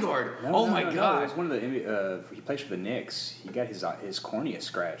bodyguard. My god. There's one of the he plays for the Knicks. He got his cornea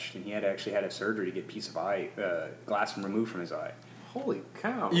scratched, and he had a surgery to get a piece of glass removed from his eye. Holy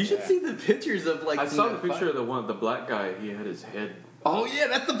cow! You should see the pictures of like. I saw the picture of the black guy. He had his head. Oh yeah,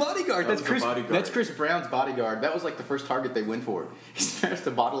 that's the bodyguard. That's Chris. Bodyguard. That's Chris Brown's bodyguard. That was like the first target they went for. He smashed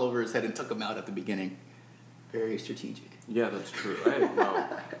a bottle over his head and took him out at the beginning. Very strategic. Yeah, that's true. Hey, wow.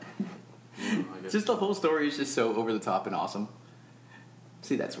 Just the whole story is just so over the top and awesome.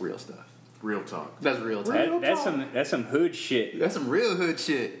 See, that's real stuff. Real talk. That's real talk. That's some hood shit. That's some real hood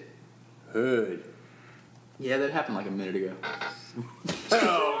shit. Hood. Yeah, that happened like a minute ago.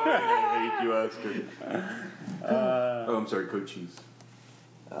 Oh, man, I hate you, Oscar. I'm sorry, Coach Cheese.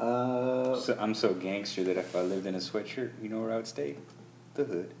 So I'm so gangster that if I lived in a sweatshirt, you know where I would stay? The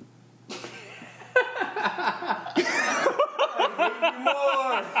hood.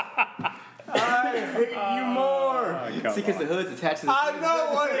 I hate you more. See, because the hood's attached to the... I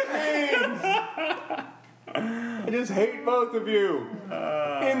know what it means. I just hate both of you.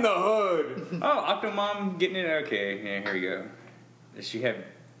 In the hood. Oh, Octomom getting it? Okay, yeah, here we go. Does she have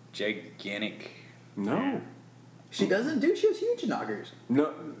gigantic... No. She doesn't, dude. She has huge knockers.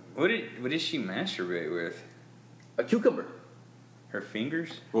 No. What did she masturbate with? A cucumber. Her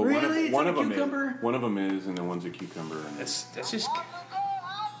fingers? Well, Really? It's one like of a them cucumber? is. One of them is, and then one's a cucumber. And That's just...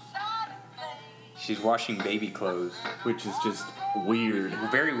 She's washing baby clothes. which is just weird.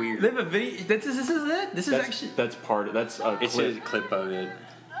 Very weird. They have a video. This is it. This is That's actually. that's part. That's a It's clip. a clip of it.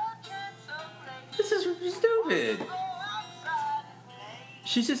 This is stupid.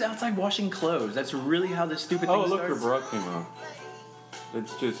 She's just outside washing clothes. That's really how this stupid thing Oh, look, starts. her bra came off.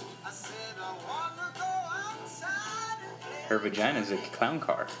 It's just. Her vagina's a clown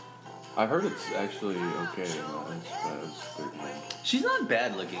car. I heard it's actually okay. That was 13. She's not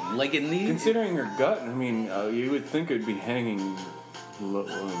bad looking. Like in these. Considering her gut, I mean, you would think it'd be hanging.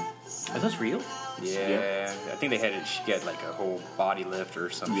 Is this real? Yeah. I think she got like a whole body lift or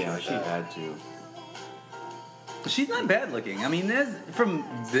something Yeah, like she that. had to. She's not bad looking. I mean, from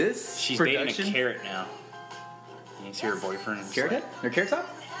this She's production. dating a carrot now. You see her boyfriend? It's Carrot head? Or carrot top?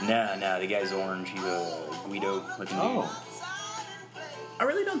 No, the guy's orange. He's a Guido looking dude. I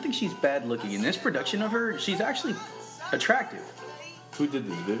really don't think she's bad looking. In this production of her, she's actually attractive. Who did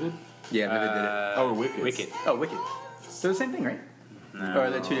this? Vivid? Yeah, Vivid did it. Oh, Wicked. Wicked. Oh, Wicked. They're the same thing, right? No. Or are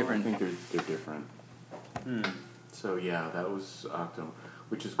they two I different? think they're different. So yeah, that was Octo,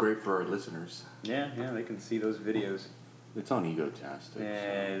 which is great for our listeners. Yeah, they can see those videos. It's on Egotastic.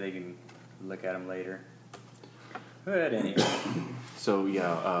 Yeah, they can look at them later. But anyway. So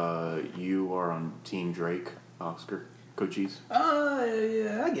yeah, you are on Team Drake, Oscar, Coaches.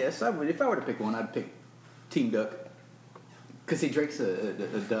 Yeah, I guess I would. If I were to pick one, I'd pick Team Duck. Because see, Drake's a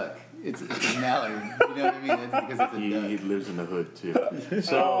duck. It's a mallard. You know what I mean? It's because it's a He duck. lives in the hood too.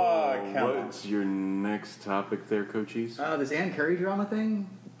 So what's your next topic there, Coaches? This Ann Curry drama thing?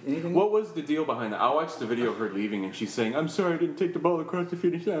 Anything? What was the deal behind that? I watched the video of her leaving, and she's saying, "I'm sorry, I didn't take the ball across the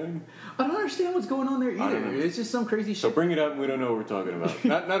finish line." I don't understand what's going on there I don't either. know. It's just some crazy So shit. bring it up. We don't know what we're talking about.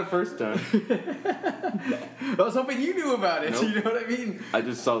 Not a first time. I was hoping you knew about it. Nope. You know what I mean? I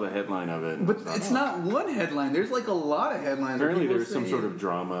just saw the headline of it. and But was it's not one headline. There's like a lot of headlines. of Apparently, people there's some saying- sort of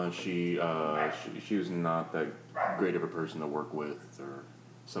drama. She was not that great of a person to work with, or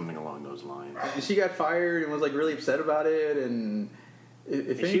something along those lines. She got fired and was like really upset about it. And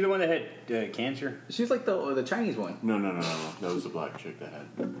if Is she the one that had cancer? she's like the Chinese one. No. That was the black chick that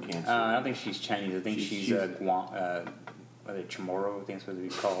had cancer. I don't think she's Chinese. I think she's she's- Guam. What are they, Chamorro? I think that's what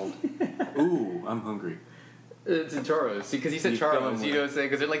it's called. Ooh, I'm hungry. It's in churros. See, because you said You fill 'em churros, with- you know what I'm saying?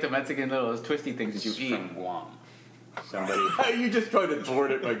 Because they're like the Mexican little twisty things that you It's eat. from Guam. Somebody. You just tried to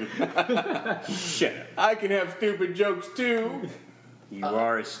thwart it. Like, Shut up. I can have stupid jokes too. You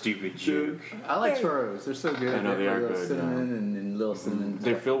are a stupid joke. I like churros. They're so good. I know they They're are little good, cinnamon and little cinnamon.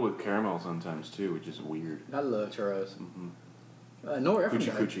 They're filled with caramel sometimes too, which is weird. I love churros. Nora Ephron Coochie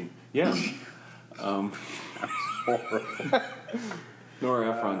died. coochie. Yeah. Nora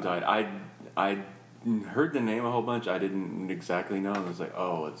Ephron died. I heard the name a whole bunch. I didn't exactly know. I was like,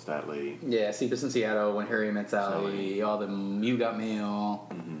 oh, it's that lady. Yeah, Sleepless in Seattle, When Harry Met Sally, all the You Got Mail.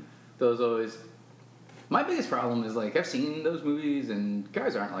 Mm-hmm. Those always. My biggest problem is like I've seen those movies and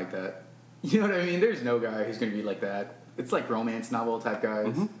guys aren't like that. You know what I mean? There's no guy who's going to be like that. It's like romance novel type guys.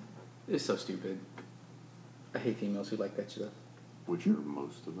 Mm-hmm. It's so stupid. I hate females who like that stuff. Which are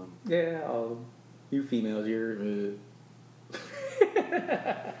most of them. Yeah, all of them. You females, you're.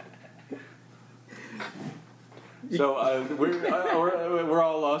 So we're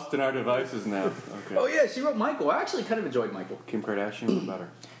all lost in our devices now. Okay. Oh yeah, she wrote Michael. I actually kind of enjoyed Michael. Kim Kardashian was better.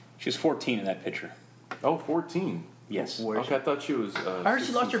 She was 14 in that picture. Oh, 14. Yes. Okay, I thought she was. I heard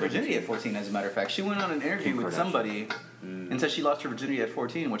she lost her virginity at 14. As a matter of fact, she went on an interview with somebody and said she lost her virginity at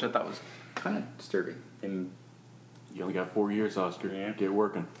 14, which I thought was kind of disturbing. And you only got 4 years, Oscar. Yeah. Get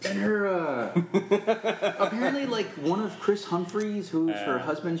working. And her, apparently, like one of Chris Humphrey's, who's her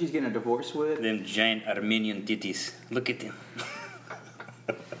husband, she's getting a divorce with. Them giant Armenian titties. Look at them.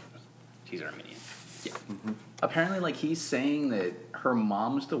 She's Armenian. Yeah. Mm-hmm. Apparently, like he's saying that her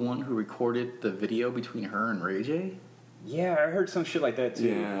mom's the one who recorded the video between her and Ray J. Yeah, I heard some shit like that too.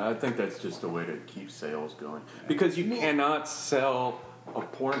 Yeah, I think that's just a way to keep sales going. Because you cannot sell a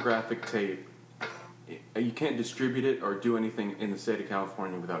pornographic tape. You can't distribute it or do anything in the state of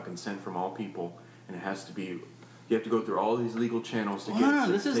California without consent from all people, and it has to be. You have to go through all these legal channels to get.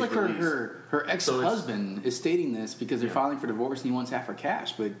 No, this is like her ex-husband is stating this because they're filing for divorce and he wants half her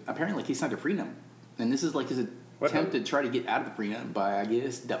cash, but apparently he signed a prenup, and this is like his attempt to try to get out of the prenup by, I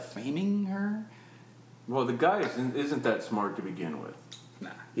guess, defaming her. Well, the guy isn't that smart to begin with.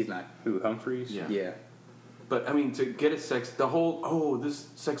 Nah, he's not. Who, Humphreys? Yeah. But, I mean, to get this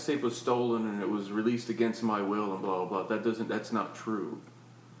sex tape was stolen and it was released against my will and blah, blah, blah, that's not true.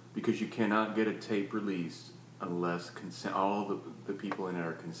 Because you cannot get a tape released unless all the people in it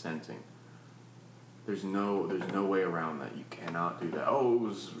are consenting. There's no way around that. You cannot do that. Oh, it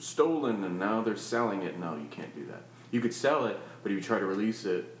was stolen and now they're selling it. No, you can't do that. You could sell it, but if you try to release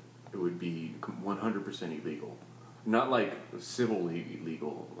it, it would be 100% illegal. Not like civilly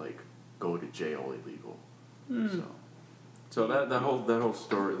illegal, like go to jail illegal. So that whole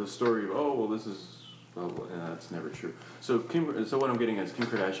story, the story of that's never true. So what I'm getting at is Kim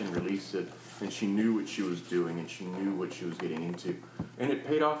Kardashian released it, and she knew what she was doing, and she knew what she was getting into, and it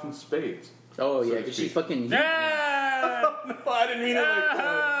paid off in spades. Oh yeah, because she fucking. No, I didn't mean it like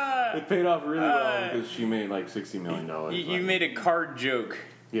that. It paid off really well because she made like $60 million. You made a card joke.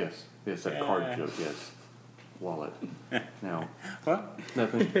 Yes, a card joke. Yes, wallet. No. What?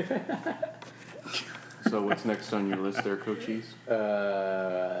 Nothing. So what's next on your list there, Coachies?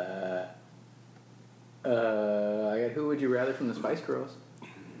 I got Who Would You Rather from the Spice Girls.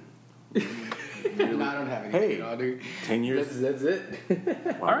 Really? No, I don't have any. Hey, dude. 10 years. That's it. Wow.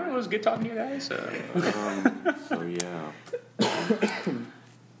 All right, well, it was good talking to you guys. So yeah.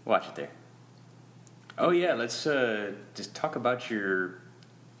 Watch it there. Oh yeah, let's just talk about your.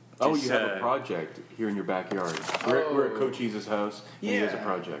 You have a project here in your backyard. We're at Coach Cheese's house, and he has a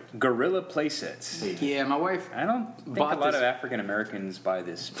project. Gorilla playsets. Yeah, my wife. I don't think a lot of African Americans buy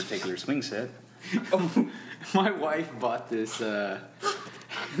this particular swing set. My wife bought this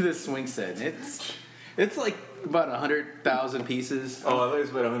this swing set. It's like about 100,000 pieces. Oh, I thought it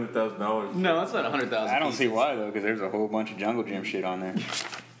was about $100,000. No, it's about 100,000. I don't see why though, because there's a whole bunch of Jungle Gym shit on there.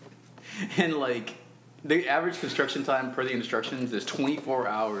 And like. The average construction time per the instructions is 24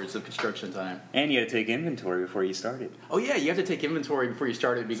 hours of construction time. And you had to take inventory before you started. Oh yeah, you have to take inventory before you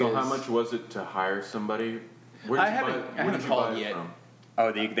started because. So how much was it to hire somebody? I haven't called yet. From?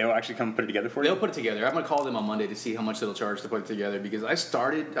 Oh, they'll actually come put it together for you? They'll put it together. I'm going to call them on Monday to see how much it'll charge to put it together because I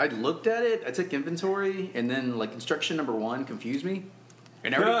looked at it, I took inventory, and then like instruction number 1 confused me.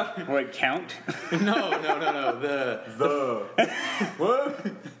 And What, count? No. The what?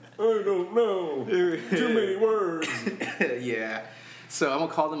 I don't know. Too many words. Yeah. So I'm going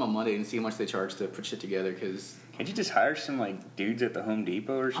to call them on Monday and see how much they charge to put shit together because... Can't you just hire some like dudes at the Home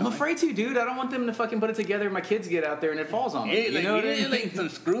Depot or something? I'm afraid to, dude. I don't want them to fucking put it together. My kids get out there and it falls on them. Hey, you know what I mean? Like some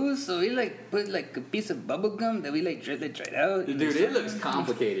screws, so we like put like a piece of bubble gum that we like try out. Dude, it looks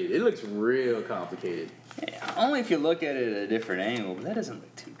complicated. It looks real complicated. Yeah, only if you look at it at a different angle, but that doesn't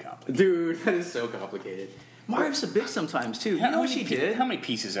look too complicated. Dude, that is so complicated. My wife's a bitch sometimes too. You know what she did? How many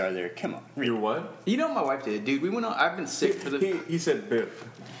pieces are there? Come on. You're what? You know what my wife did, dude? We went on. I've been sick for the. He said biff.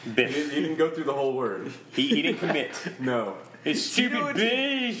 Biff. He didn't go through the whole word. He didn't commit. No. It's stupid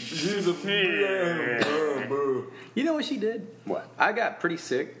bitch. You know what she did? What? I got pretty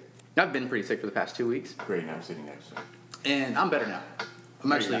sick. I've been pretty sick for the past 2 weeks. Great. Now I'm sitting next to him. And I'm better now.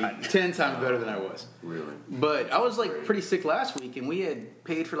 I'm actually 10 times better than I was. Really? But I was like pretty sick last week, and we had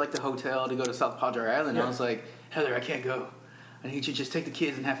paid for like the hotel to go to South Padre Island. Yeah. I was like, Heather, I can't go. I need you to just take the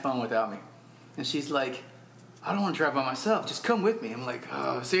kids and have fun without me. And she's like, I don't want to drive by myself. Just come with me. I'm like,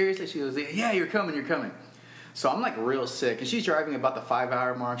 oh, seriously? She goes, yeah, you're coming. So I'm like real sick, and she's driving about the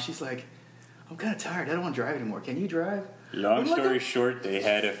 5-hour mark. She's like, I'm kind of tired. I don't want to drive anymore. Can you drive? Long story short, they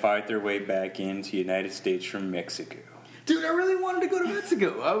had to fight their way back into the United States from Mexico. Dude, I really wanted to go to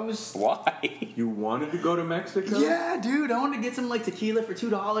Mexico. Why? You wanted to go to Mexico? Yeah, dude. I wanted to get some like tequila for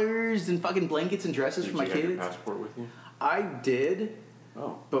 $2 and fucking blankets and dresses for my kids. Did you have your passport with you? I did.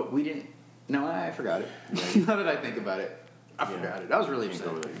 Oh. But we didn't. No, I forgot it. Now that I think about it, I forgot it. I was really upset.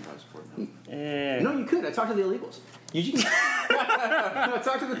 Go without your passport. No. No, you could. I talked to the illegals. No,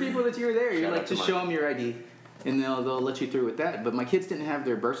 talk to the people that you were there. You're like, just show them your ID, and they'll let you through with that. But my kids didn't have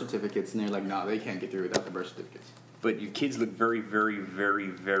their birth certificates, and they're like, no, they can't get through without the birth certificates. But your kids look very, very, very,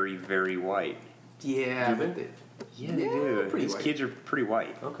 very, very white. Yeah, do they? Yeah, they do. These kids are pretty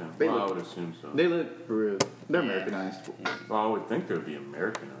white. Okay. I would assume so. They look real. They're Americanized. Yeah. Well, I would think they would be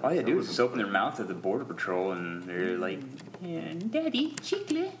Americanized. All they do is just open their mouth at the border patrol, and they're like, yeah, Daddy,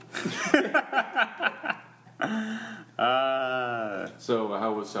 chicle. So,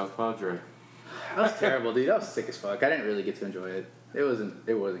 how was South Padre? That was terrible, dude. I was sick as fuck. I didn't really get to enjoy it. It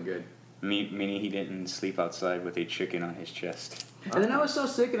wasn't good. Meaning he didn't sleep outside with a chicken on his chest. And then I was so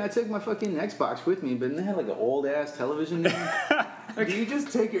sick, and I took my fucking Xbox with me, but they had like an old ass television there. Do you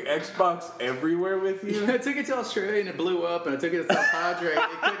just take your Xbox everywhere with you? I took it to Australia and it blew up, and I took it to South Padre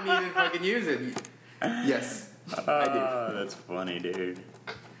and they couldn't even fucking use it. Yes, I did. That's funny, dude.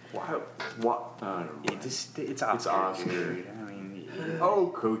 What? It's awesome, dude. I mean,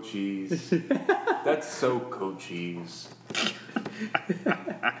 oh, Cochise. That's so Cochise.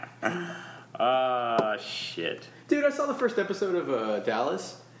 Shit. Dude, I saw the first episode of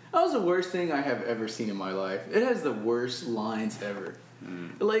Dallas. That was the worst thing I have ever seen in my life. It has the worst lines ever.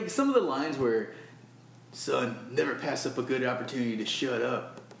 Like, some of the lines where, son, never pass up a good opportunity to shut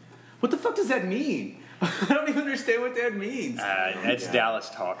up. What the fuck does that mean? I don't even understand what that means. That's Dallas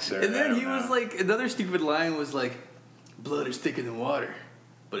talk, sir. And then he was like, another stupid line was like, blood is thicker than water,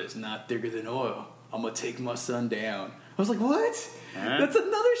 but it's not thicker than oil. I'm gonna take my son down. I was like, what? That's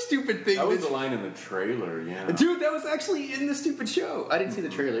another stupid thing. That was the line in the trailer, yeah. Dude, that was actually in the stupid show. I didn't see the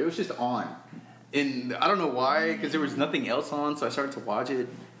trailer. It was just on. And I don't know why, because there was nothing else on, so I started to watch it.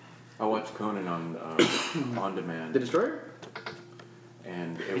 I watched Conan on demand. The Destroyer?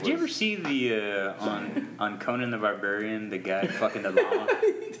 And Did you ever see the on Conan the Barbarian, the guy fucking the llama?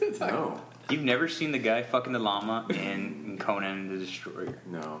 No. You've never seen the guy fucking the llama in Conan the Destroyer?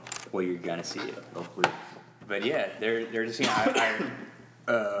 No. Well, you're gonna see it. Oh, please. But yeah, they're just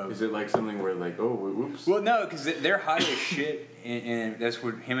is it like something where like, oh, whoops? Well, no, because they're high as shit, and that's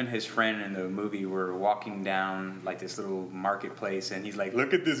where him and his friend in the movie were walking down like this little marketplace, and he's like,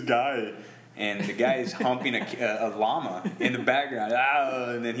 "Look at this guy." And the guy is humping a llama in the background,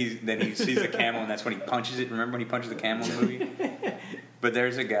 and then he sees the camel, and that's when he punches it. Remember when he punches the camel in the movie? But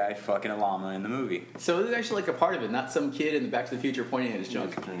there's a guy fucking a llama in the movie. So it was actually like a part of it, not some kid in the Back to the Future pointing at his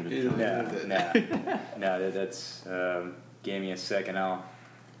junk. No, that's give me a second.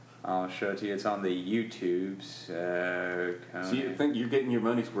 I'll show it to you. It's on the YouTubes. So you think you're getting your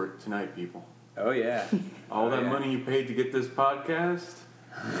money's worth tonight, people? Oh yeah. All that money you paid to get this podcast.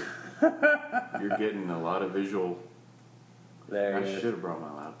 You're getting a lot of visual. I should have brought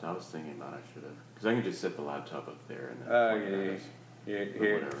my laptop. I was thinking about I should have. Because I can just set the laptop up there. And then Here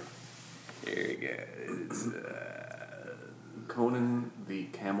you go. It's, Conan the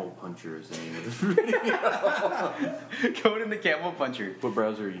Camel Puncher is the name of the video. Conan the Camel Puncher. What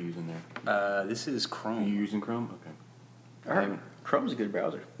browser are you using there? This is Chrome. Are you using Chrome? Okay. Chrome's a good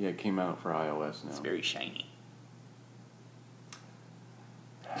browser. Yeah, it came out for iOS now. It's very shiny.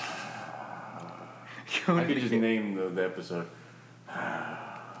 I could just name the episode.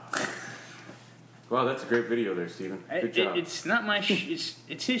 Wow, that's a great video there, Steven. Good job. It's not my...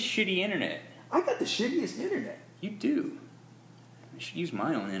 it's his shitty internet. I got the shittiest internet. You do. I should use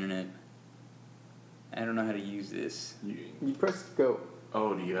my own internet. I don't know how to use this. You press go.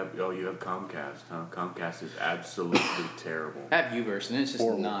 Oh, you have Comcast, huh? Comcast is absolutely terrible. I have Uverse, and it's just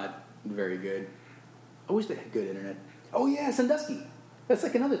not very good. I wish they had good internet. Oh yeah, Sandusky. That's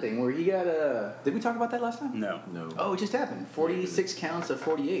like another thing where you got Did we talk about that last time? No. Oh, it just happened. 46 counts of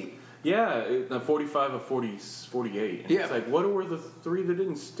 48. Yeah, 45 of 48. And it's like, what were the three that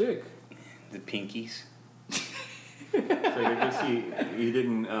didn't stick? The pinkies. So I guess he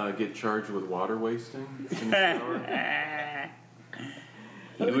didn't get charged with water wasting in the shower.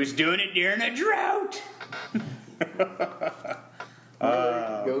 He was doing it during a drought.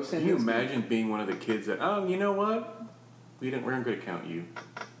 Ghost Can you imagine being one of the kids that, you know what? We're not going to count you.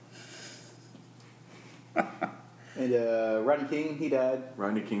 And Rodney King, he died.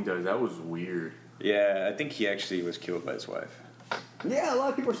 Rodney King died. That was weird. Yeah, I think he actually was killed by his wife. Yeah, a lot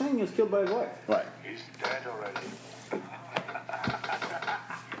of people are saying he was killed by his wife. What? He's dead already.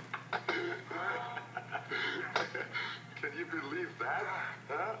 Can you believe that?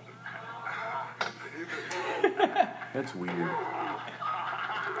 Huh? That's weird.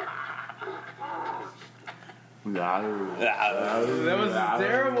 That was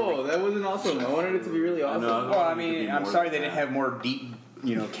terrible. That wasn't awesome. I wanted it to be really awesome. Well, I mean, I'm sorry they didn't have more deep,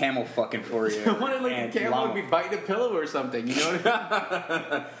 camel fucking for you. I wanted like a camel would be biting a pillow or something, you know what I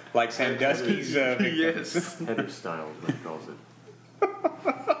mean? Like Sandusky's Yes. Heather Styles, what he calls it.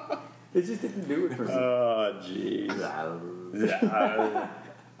 It just didn't do it for me. Oh, jeez.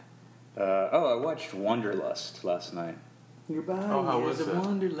 I watched Wanderlust last night. Your body how was is a it?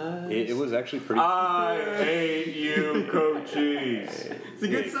 wanderlust. It was actually pretty. I hate you, Cochise. It's a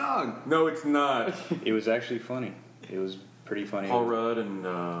good song. No, it's not. It was actually funny. It was pretty funny. Paul Rudd and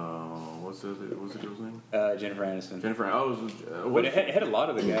what's the girl's name? Jennifer Aniston. Jennifer. But it had a lot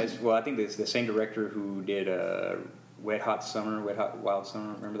of the guys. Well, I think it's the same director who did Wet Hot Wild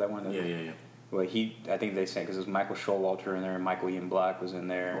Summer. Remember that one? Yeah. Well, I think they sang because it was Michael Showalter in there, and Michael Ian Black was in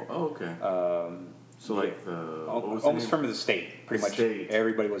there. Oh, okay. So like the almost from the state, pretty much. State.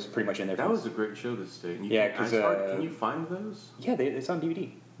 Everybody was pretty much in there. That was a great show. The State. And can you find those? Yeah, it's on DVD.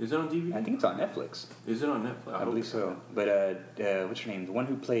 Is it on DVD? I think it's on Netflix. Is it on Netflix? I believe so. But what's her name? The one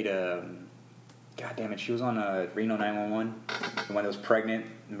who played God damn it, she was on Reno 911. The one that was pregnant,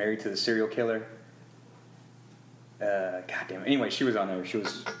 married to the serial killer. God damn it. Anyway, she was on there. She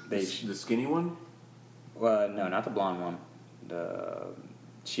was the skinny one. No, not the blonde one.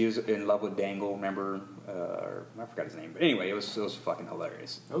 She was in love with Dangle. Remember? I forgot his name. But anyway, it was fucking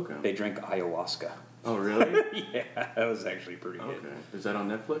hilarious. Okay. They drink ayahuasca. Oh really? Yeah, that was actually pretty good. Okay. Is that on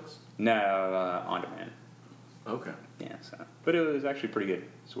Netflix? No, on demand. Okay. Yeah, but it was actually pretty good.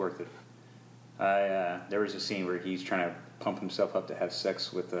 It's worth it. There was a scene where he's trying to pump himself up to have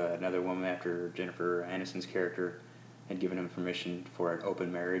sex with another woman after Jennifer Aniston's character had given him permission for an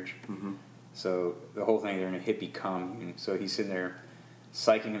open marriage. Mm-hmm. So the whole thing, they're in a hippie commune. So he's sitting there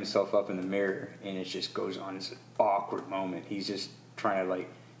psyching himself up in the mirror, and it just goes on this awkward moment. He's just trying to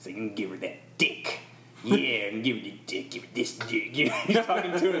he's like, give her that dick. Yeah, and give her the dick, give her this dick. He's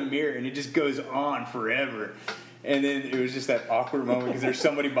talking to him in the mirror, and it just goes on forever. And then it was just that awkward moment because there's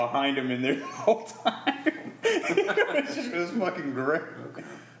somebody behind him in there the whole time. it was fucking great.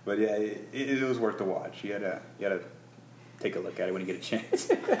 But yeah, it was worth the watch. You gotta take a look at it when you get a chance.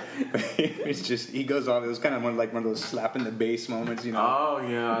 It's just he goes off. It was kind of one of those slap in the bass moments, Oh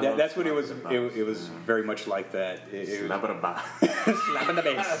yeah, that's what it was. It was very much like that. Slap in the bass. Slap in the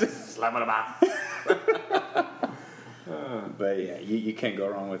bass. Slap in the bass. But yeah, you can't go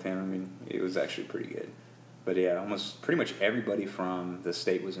wrong with him. I mean, it was actually pretty good. But yeah, almost pretty much everybody from the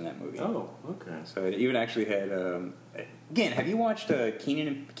state was in that movie. Oh, okay. So it even actually had. Again, have you watched Key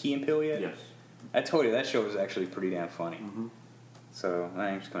and Peele yet? Yes. I told you that show was actually pretty damn funny. Mm-hmm. So I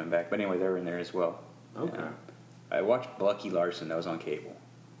think it's coming back. But anyway, they were in there as well. Okay. I watched Bucky Larson. That was on cable.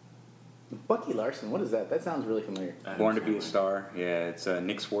 Bucky Larson, what is that? That sounds really familiar. Born to be a Star. Yeah, it's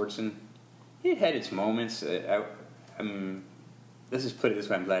Nick Swartzen. It had its moments. Let's just put it this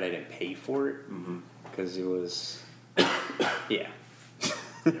way. I'm glad I didn't pay for it. Mm-hmm. Because it was, yeah.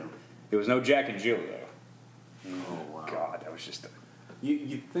 Yeah. It was no Jack and Jill though. Oh wow. God, that was just.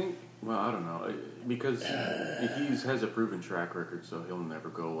 You think? Well, I don't know, because he has a proven track record, so he'll never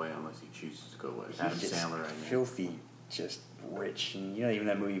go away unless he chooses to go away. Adam Sandler, I mean. Filthy, just rich, and even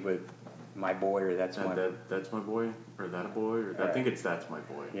that movie with My Boy or That's My That's My Boy, or That a Boy, or I think it's That's My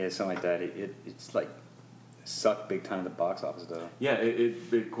Boy. Yeah, something like that. It's like sucked big time at the box office though. Yeah,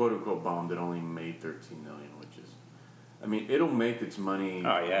 it quote unquote bombed. It only made $13 million, which is, I mean, it'll make its money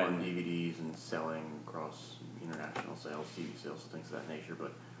on DVDs and selling across international sales, TV sales, things of that nature.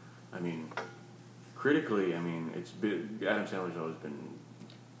 But I mean, critically, I mean, it's been, Adam Sandler's always been.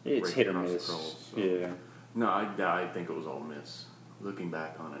 It's hit or miss. Curls, so. Yeah. No, I think it was all miss. Looking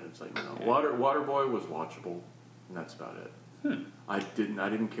back on it, it's like no. Yeah. Waterboy was watchable, and that's about it. I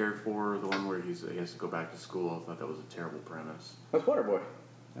didn't care for the one where he has to go back to school. I thought that was a terrible premise. What's Waterboy?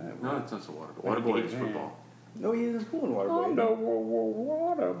 No, it's not so Waterboy. Waterboy is football. No, he isn't cool in Waterboy.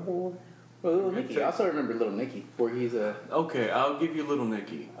 Waterboy. Well, Little Nicky. I also remember Little Nicky, where he's a. Okay, I'll give you Little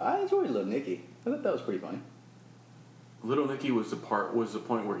Nicky. I enjoyed Little Nicky. I thought that was pretty funny. Little Nicky was the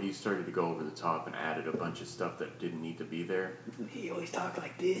point where he started to go over the top and added a bunch of stuff that didn't need to be there. He always talked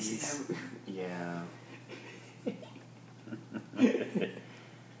like this. Yeah.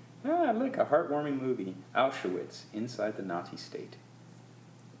 Look, a heartwarming movie. Auschwitz, Inside the Nazi State.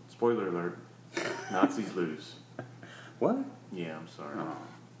 Spoiler alert. Nazis lose. What? Yeah, I'm sorry. Oh.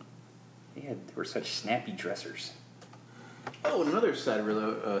 They were such snappy dressers. Oh, and another side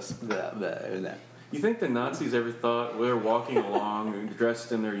You think the Nazis ever thought they're walking along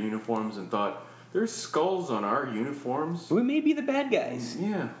dressed in their uniforms and thought, there's skulls on our uniforms? We may be the bad guys.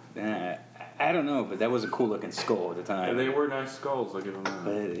 Yeah. I don't know, but that was a cool looking skull at the time. They were nice skulls, I'll give them that.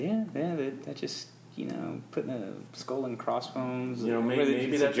 But that just, putting a skull and crossbones.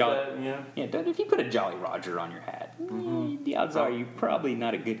 Maybe that's that, yeah. Yeah, if you put a Jolly Roger on your hat, the odds are you're probably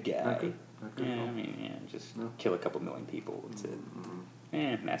not a good guy. Not good. Just kill a couple million people. That's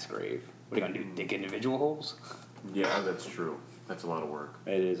it. Mass grave. What are you going to do, dig individual holes? Yeah, that's true. That's a lot of work.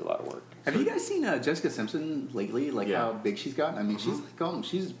 It is a lot of work. Have you guys seen Jessica Simpson lately? Like how big she's gotten? I mean,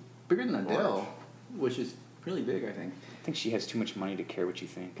 she's bigger than Adele, which is really big, I think. I think she has too much money to care what you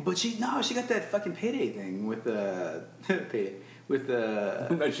think. But she got that fucking payday thing with the payday with the.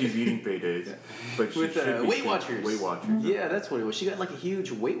 No, she's eating paydays, but with Weight Watchers. Weight Watchers. Yeah, that's what it was. She got like a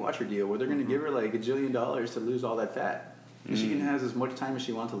huge Weight Watcher deal where they're going to give her like $1 jillion to lose all that fat, and she can have as much time as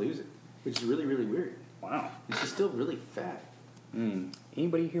she wants to lose it, which is really really weird. Wow. And she's still really fat.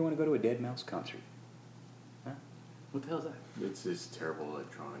 Anybody here want to go to a Dead Mouse concert? Huh? What the hell is that? It's this terrible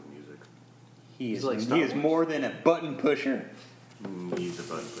electronic music. He is Wars? more than a button pusher. He's a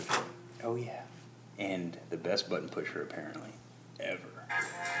button pusher. Oh yeah, and the best button pusher apparently ever.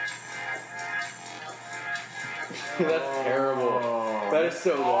 That's terrible. That is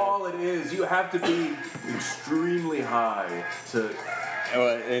so all it is. You have to be extremely high to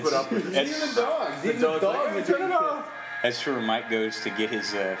put up with it. Even the dogs. Even the dogs would turn it off. That's where Mike goes to get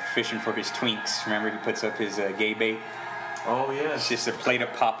his fishing for his twinks. Remember, he puts up his gay bait. Oh yeah. It's just a plate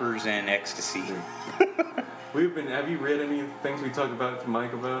of poppers and ecstasy. Have you read any things we talked about to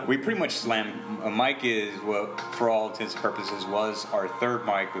Mike about? We pretty much slammed. Mike is, for all intents and purposes, was our third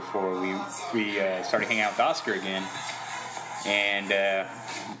Mike before we started hanging out with Oscar again. And,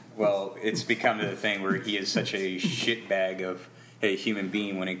 it's become the thing where he is such a shitbag of a human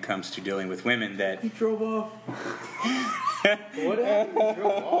being when it comes to dealing with women that... He drove off. What happened? He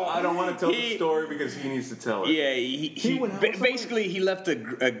drove off. I don't want to tell the story because he needs to tell it. Yeah, he left a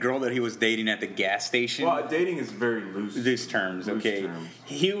girl that he was dating at the gas station. Well, dating is very loose. Loose terms, okay. Terms.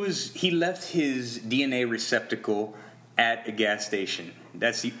 He left his DNA receptacle at a gas station.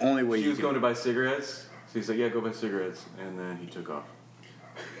 That's the only way He was going to buy cigarettes. So he's like, yeah, go buy cigarettes. And then he took off.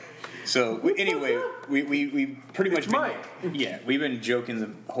 So anyway, we pretty much Mike. We've been joking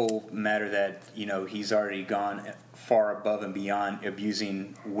the whole matter that he's already gone far above and beyond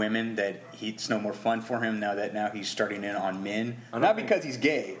abusing women. That it's no more fun for him now he's starting in on men. Not because he's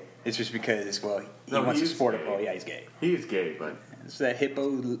gay. It's just because he wants to support it. Oh yeah, he's gay. He is gay, but so that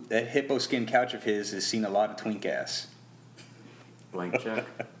hippo skin couch of his has seen a lot of twink ass. Blank check.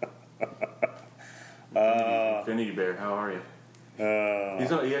 Infinity Bear, how are you?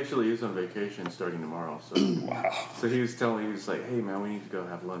 He actually is on vacation starting tomorrow. So wow. So he was like, "Hey man, we need to go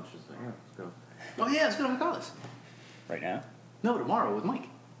have lunch." I was like, "Yeah, let's go." Oh yeah, let's go to McCullough's. Right now? No, tomorrow with Mike.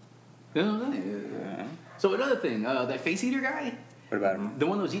 So another thing, that face eater guy. What about him? The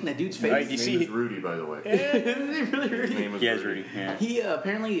one that was eating that dude's face. Right, His name is Rudy, by the way. Is he really Rudy? His name was Rudy. Yeah. He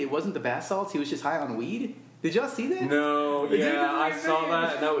apparently it wasn't the bath salts. He was just high on weed. Did y'all see that? No, Is it yeah, I really saw bad?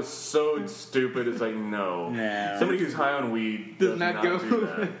 that, and that was so stupid. It's like, no. Somebody who's high on weed does not go.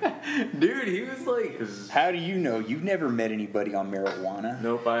 do that. Dude, he was like... How do you know? You've never met anybody on marijuana.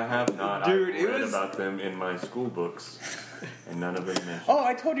 Nope, I have not. Dude, I read about them in my school books, and none of them mentioned. Oh,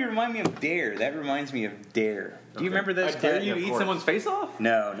 I told you to remind me of Dare. That reminds me of Dare. Do you remember those? I dare you to of eat course. someone's face off?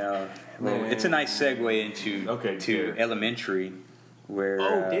 No. Well, it's a nice segue into Dare. Elementary,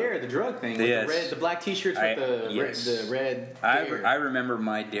 where Dare, the drug thing. Yes. With the black t-shirts with the red Dare. I remember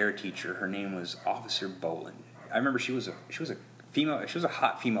my Dare teacher. Her name was Officer Bolin. I remember she was a female. She was a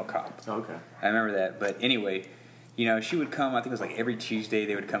hot female cop. Okay. I remember that. But anyway, she would come. I think it was like every Tuesday.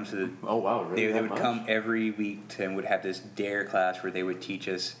 They would come to the. Oh wow! Really? They would come every week and would have this Dare class where they would teach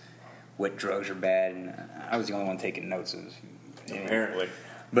us what drugs are bad, and I was the only one taking notes. Apparently.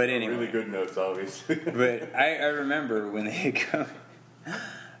 But anyway, really good notes, obviously. But I remember when they come.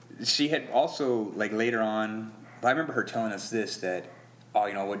 She had also, like, later on, I remember her telling us this, that,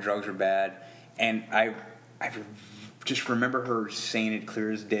 what drugs are bad. And I just remember her saying it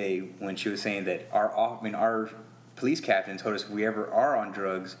clear as day when she was saying that our police captain told us if we ever are on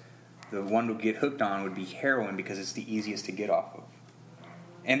drugs, the one to get hooked on would be heroin because it's the easiest to get off of.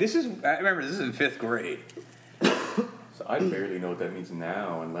 And I remember this is in 5th grade. So I barely know what that means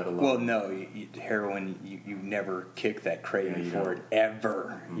now, and let alone. Well, no, heroin. You never kick that craving for it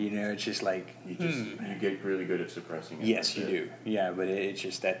ever. Mm-hmm. It's just like you get really good at suppressing it. Yes, you do. Yeah, but it's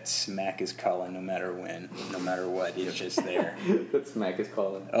just that smack is calling, no matter when, no matter what. It's just there. That smack is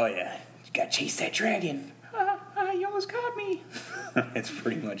calling. Oh yeah, you gotta chase that dragon. You almost caught me. That's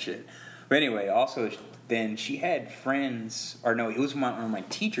pretty much it. But anyway, also then she had friends, or no, it was one of my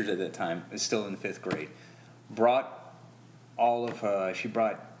teachers at that time. It's still in the 5th grade. Brought all of she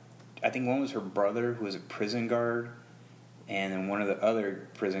brought, I think one was her brother who was a prison guard, and then one of the other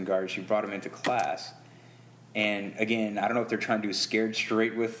prison guards, she brought him into class. And again, I don't know if they're trying to do scared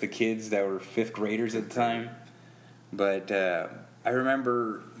straight with the kids that were 5th graders at the time, but I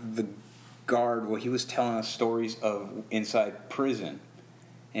remember the guard, he was telling us stories of inside prison.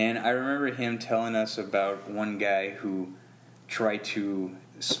 And I remember him telling us about one guy who tried to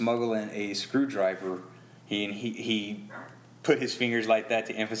smuggle in a screwdriver. He put his fingers like that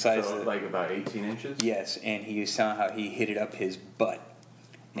to emphasize. So like about 18 inches? Yes, and he was telling how he hit it up his butt.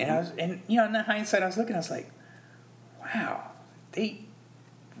 And in the hindsight, I was like, wow, they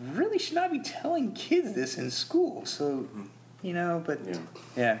really should not be telling kids this in school. So, but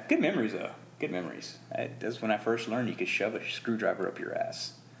yeah, good memories though. Good memories. That's when I first learned you could shove a screwdriver up your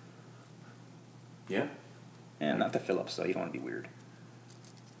ass. Yeah. And not the Phillips though. You don't want to be weird.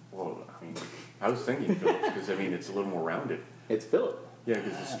 Well, I was thinking Phillips because it's a little more rounded. It's Philip. Yeah,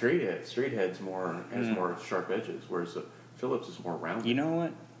 because the straight head's has more sharp edges, whereas the Phillips is more rounded. You know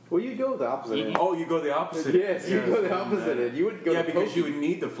what? Well, you go the opposite end. Oh, you go the opposite. Yes, you go the opposite end. You wouldn't go. Yeah, because you would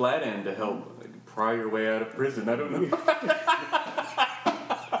need the flat end to help pry your way out of prison. I don't know.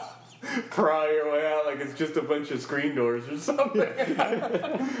 Pry your way out like it's just a bunch of screen doors or something.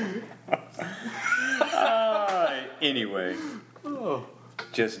 Anyway. Oh.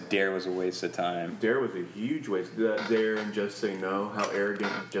 Just Dare was a waste of time. Dare was a huge waste. Dare and Just Say No. How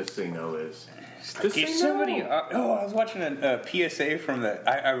arrogant Just Say No is. Just say somebody. No. I was watching a PSA from the.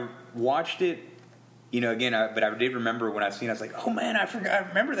 I watched it, again. But I did remember when I seen it. I was like, oh man, I forgot. I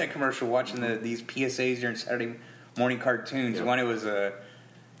remember that commercial. Watching these PSAs during Saturday morning cartoons. Yep. One it was a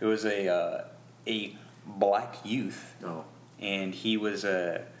black youth. Oh. And he was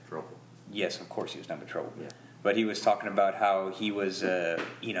trouble. Yes, of course he was nothing but trouble. Yeah. But he was talking about how he was,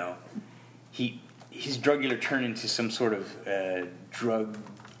 his drug dealer turned into some sort of drug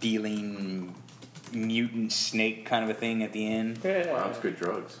dealing mutant snake kind of a thing at the end. Yeah. Wow, that's good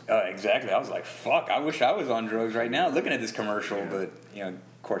drugs. Exactly. I was like, fuck, I wish I was on drugs right now looking at this commercial. Yeah. But, of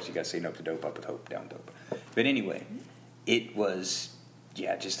course you got to say no to dope, up with hope, down dope. But anyway, it was,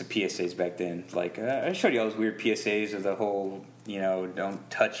 just the PSAs back then. Like, I showed you all those weird PSAs of the whole, don't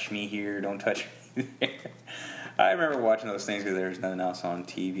touch me here, don't touch me there. I remember watching those things because there was nothing else on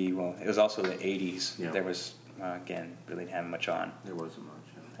TV. Well, it was also the 80s. Yeah. There was, again, really didn't have much on. There wasn't much.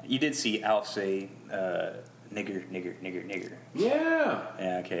 Yeah. You did see Alf say, nigger, nigger, nigger, nigger. Yeah.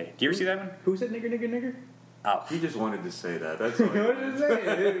 Yeah, okay. Do you ever see that one? Who said nigger, nigger, nigger? Alf. He just wanted to say that. That's all. What did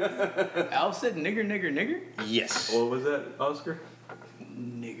it say? Alf said nigger, nigger, nigger? Yes. What was that, Oscar?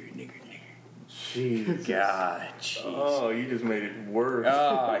 Nigger, nigger, nigger. Jeez. God, jeez. Oh, you just made it worse.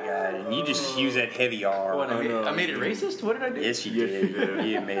 Oh, my God. And you just use that heavy R. What, I made it racist? What did I do? Yes, you did. You did.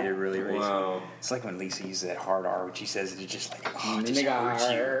 You made it really racist. Wow. It's like when Lisa uses that hard R, which she says it's just like, it just hurts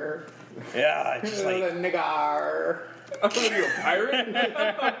Nigger. you. Yeah, it's just like... Nigger. Are you a pirate?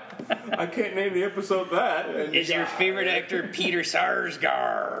 I can't name the episode that. Is your favorite actor Peter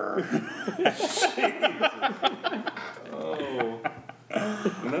Sarsgaard? Oh.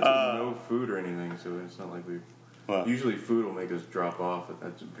 And that's with no food or anything, so it's not like usually food will make us drop off.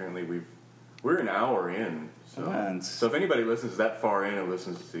 That's apparently we're an hour in. So if anybody listens that far in and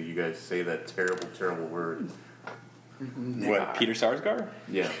listens to you guys say that terrible, terrible word. What, Peter Sarsgaard?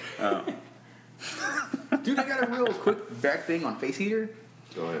 Yeah. Oh. Dude, I got a real quick back thing on Face Eater.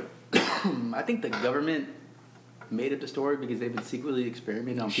 Go ahead. I think the government made up the story because they've been secretly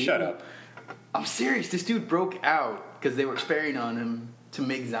experimenting on people. Shut up. I'm serious. This dude broke out because they were experimenting on him to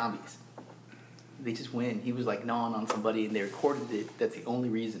make zombies. They just went. He was like gnawing on somebody and they recorded it. That's the only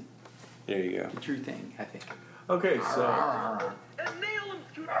reason. There you go. The true thing, I think. Okay, so... Nail him,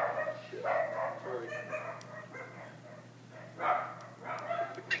 dude.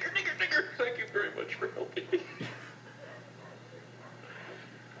 Nigger. Thank you very much for helping me.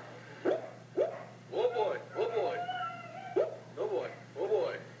 Oh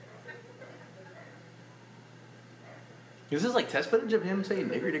boy. Is this like test footage of him saying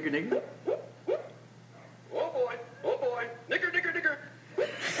nigger, nigger, nigger? Oh boy. Nigger.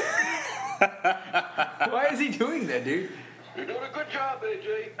 Why is he doing that, dude? You're doing a Good job,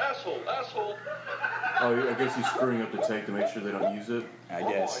 AJ. Asshole. Oh, I guess he's screwing up the take to make sure they don't use it. I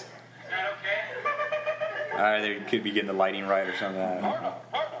guess. Is that okay? They could be getting the lighting right or something. I don't know.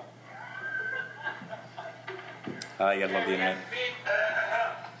 You gotta love the internet.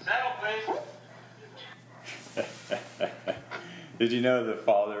 Saddle, please. Did you know the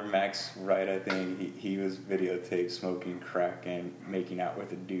father, Max Wright, I think, he was videotaped smoking crack and making out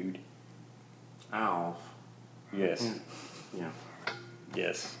with a dude? Alf. Yes. Yeah.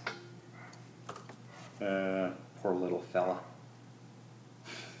 Yes. Poor little fella.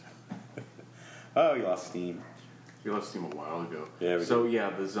 Oh, he lost steam. You lost him a while ago. Yeah, so,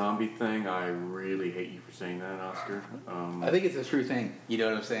 yeah, the zombie thing, I really hate you for saying that, Oscar. I think it's a true thing. You know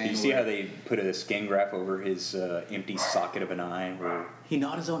what I'm saying? Do you see how they put a skin graft over his empty socket of an eye? Where... He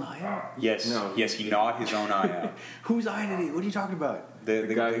gnawed his own eye out? Yes. No. Yes, he gnawed his own eye out. Whose eye did he? What are you talking about?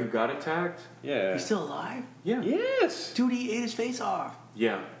 The guy who got attacked? Yeah. He's still alive? Yeah. Yes. Dude, he ate his face off.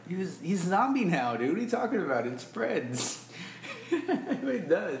 Yeah. He's a zombie now, dude. What are you talking about? It spreads. It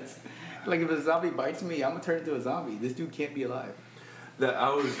does. Like, if a zombie bites me, I'm gonna turn into a zombie. This dude can't be alive. I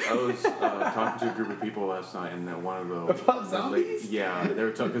was talking to a group of people last night, and one of the About zombies? Yeah, they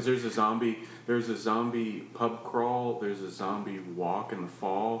were talking because there's a zombie pub crawl, there's a zombie walk in the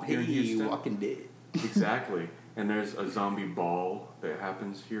fall here in Houston. Walking Dead. Exactly, and there's a zombie ball that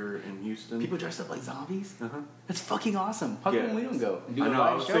happens here in Houston. People dressed up like zombies? Uh-huh. That's fucking awesome. How come we don't go and do I a know. I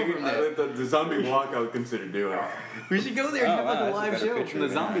live was show thinking from there? the zombie walk I would consider doing. We should go there and have like a live show from the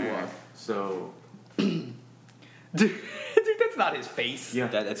zombie walk. So, Dude, that's not his face. yeah,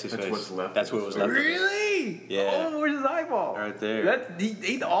 That's his face. What's left. That's what was left. Really? Yeah. Oh, where's his eyeball? Right there. He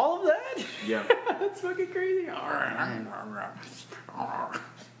ate all of that? Yeah. That's fucking crazy.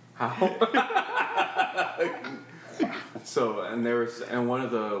 So, and one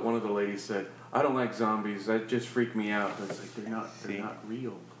of the ladies said, "I don't like zombies. That just freak me out." It's like they're not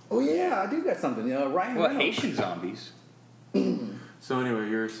real. Oh yeah, I do got something. Ryan Well, Reynolds. Haitian zombies. So anyway,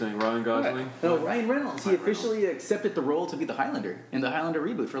 you're saying Ryan Gosling? No, Ryan Reynolds. He officially accepted the role to be the Highlander in the Highlander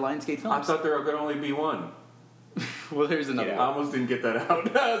reboot for Lionsgate Films. I thought there could only be one. Well, there's another I one. almost didn't get that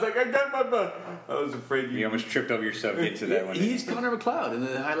out. I was like, I got my butt. I was afraid You almost tripped over yourself into that one. He's Connor McLeod in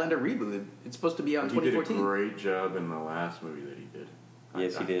the Highlander reboot. It's supposed to be out in He did a 2014. great job in the last movie that he did.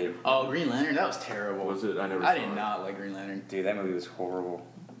 Yes, he did. Oh, Green Lantern, that was terrible. Was it? I never I saw did it. not like Green Lantern. Dude, that movie was horrible.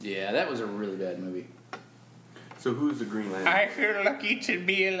 Yeah, that was a really bad movie. So who's the Green Lantern? I feel lucky to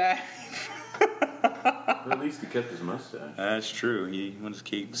be alive. Well, at least he kept his mustache. That's true. He wants to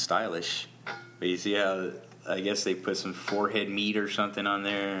keep stylish. But you see how I guess they put some forehead meat or something on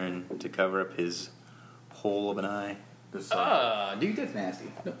there and to cover up his hole of an eye. Dude, that's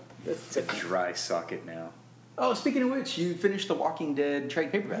nasty. No, It's a dry socket now. Oh, speaking of which, you finished The Walking Dead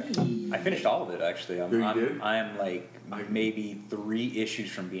trade paperback. I finished all of it actually. You did? I am like maybe 3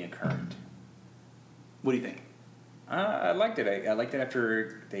 issues from being current. What do you think? I liked it. I liked it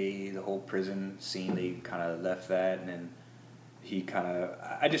after the whole prison scene. They kind of left that, and then he kind of.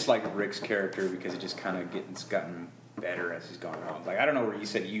 I just like Rick's character because it just kind of gotten better as he's gone on. Like I don't know where you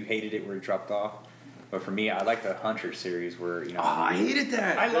said you hated it where he dropped off, but for me, I like the Hunter series where I hated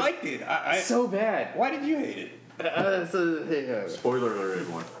that. I liked it. So bad. Why did you hate it? Spoiler alert,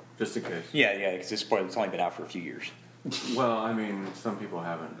 everyone. Just in case. Yeah, because it's spoiled. It's only been out for a few years. Well, I mean, some people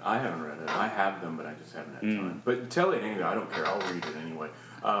haven't. I haven't read it. I have them, but I just haven't had time. But tell it anyway. I don't care. I'll read it anyway.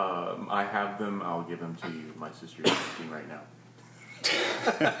 I have them. I'll give them to you. My sister's asking right now.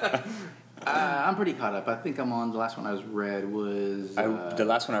 I'm pretty caught up. I think I'm on the last one I read was. The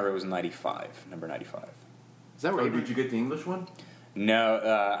last one I read was 95, number 95. Is that right? Oh, did you get the English one?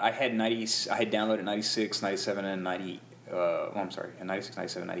 No, I had 90. I had downloaded 96, 97, and 90. I'm sorry, and 96,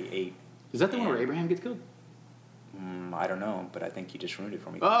 97, 98. Is that the one where Abraham gets killed? I don't know, but I think you just ruined it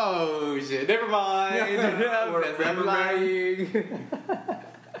for me. Oh shit! Never mind. I'm lying.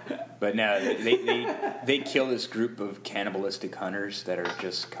 But no, they kill this group of cannibalistic hunters that are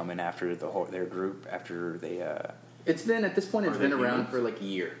just coming after their group after they. It's been at this point. It's Are been they around humans? for like a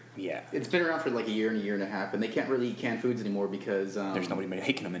year. Yeah, It's been around for like a year and a half, and they can't really eat canned foods anymore because there's nobody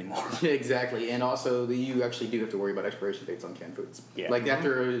making them anymore. Exactly, and also you actually do have to worry about expiration dates on canned foods. Yeah. Like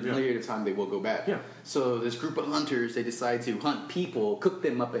after a Yeah. period of time, they will go bad. Yeah. So this group of hunters, they decide to hunt people, cook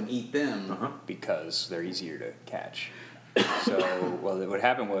them up, and eat them. Because they're easier to catch. So, what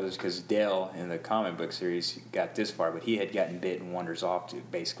happened was because Dale in the comic book series got this far, but he had gotten bit and wanders off to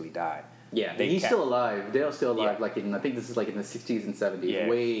basically die. Yeah, he's still alive. Dale's still alive. Yeah. Like I think this is like in the 60s and 70s, Yeah.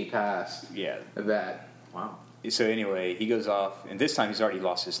 way past Yeah. that. Wow. So anyway, he goes off, and this time he's already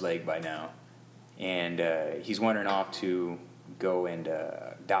lost his leg by now, and he's wandering off to go and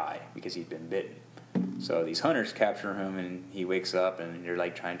die because he'd been bitten. So these hunters capture him, and he wakes up, and they're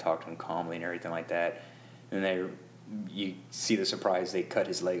like trying to talk to him calmly and everything like that. And you see the surprise, they cut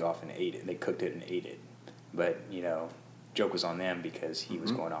his leg off and ate it. They cooked it and ate it. But, joke was on them because he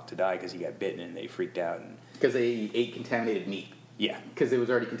was going off to die because he got bitten, and they freaked out. Because they ate contaminated meat. Yeah. Because it was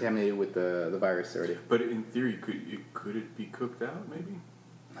already contaminated with the virus already. But in theory, could it be cooked out, maybe?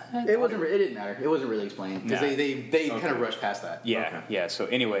 It didn't matter. It wasn't really explained. Because they kind of rushed past that. Yeah, Okay. yeah. So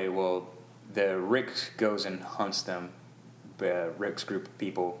anyway, the Rick goes and hunts them. Rick's group of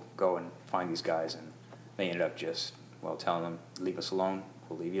people go and find these guys, and they ended up just, telling them, leave us alone,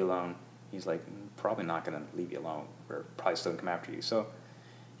 we'll leave you alone. He's like, probably not going to leave you alone. We're probably still going to come after you. So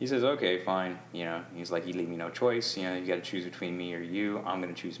he says, okay, fine. He's like, you leave me no choice. You got to choose between me or you. I'm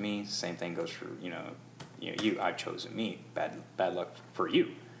going to choose me. Same thing goes for, you. I've chosen me. Bad luck for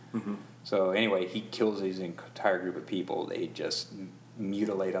you. Mm-hmm. So anyway, he kills his entire group of people. They just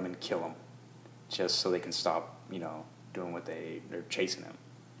mutilate them and kill them just so they can stop, doing what they're chasing him.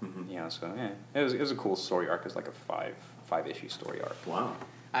 Mm-hmm. So it was a cool story arc. It was like a five-issue story arc. Wow.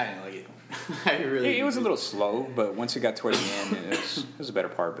 I didn't like it. I really. It was a little slow, but once it got towards the end, it was a better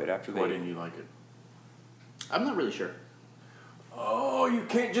part. But after Why didn't you like it? I'm not really sure. Oh, you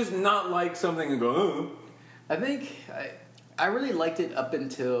can't just not like something and go, oh. I think I really liked it up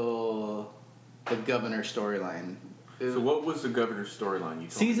until the governor storyline. So what was the governor's storyline?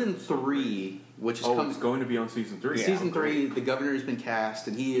 Season 3, which is it's going to be on season 3. Season 3, the governor's been cast,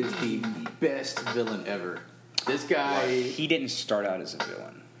 and he is the best villain ever. This guy... He didn't start out as a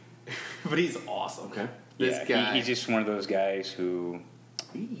villain. But he's awesome. Okay. This guy... He's just one of those guys who...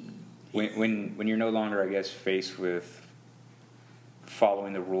 When you're no longer, I guess, faced with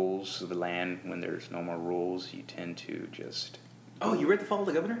following the rules of the land, when there's no more rules, you tend to just... Oh, you read The Fall of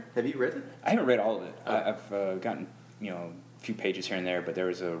the Governor? Have you read it? I haven't read all of it. Oh. I've gotten, a few pages here and there, but there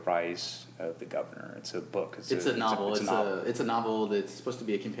was a Rise of the Governor. It's a book. It's a novel. It's a novel that's supposed to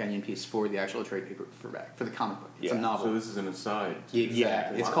be a companion piece for the actual trade paper for the comic book. It's a novel. So this is an aside. Exactly.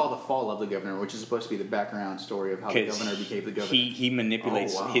 Yeah. It's called The Fall of the Governor, which is supposed to be the background story of how the governor became the governor. He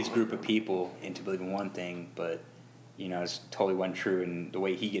manipulates his group of people into believing one thing, but it's totally wasn't true. And the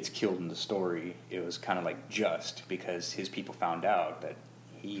way he gets killed in the story, it was kind of like just because his people found out that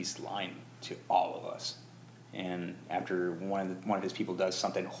he's lying to all of us. And after one of his people does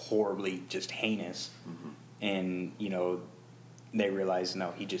something horribly just heinous, and they realize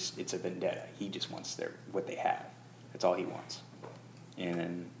it's a vendetta. He just wants what they have. That's all he wants. And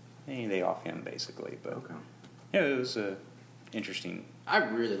then they off him basically. But it was interesting. I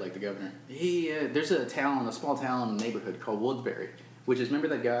really like the governor. There's a small town neighborhood called Woodsbury, which is, remember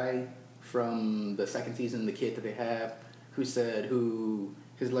that guy from the second season, the kid that they have, who said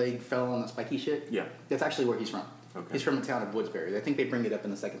his leg fell on the spiky shit? Yeah. That's actually where he's from. Okay. He's from the town of Woodsbury. I think they bring it up in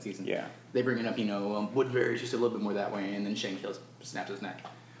the second season. Yeah. They bring it up, Woodbury's just a little bit more that way, and then Shane snaps his neck.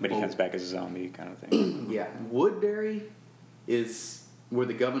 But he comes back as a zombie kind of thing. Yeah. Woodbury is where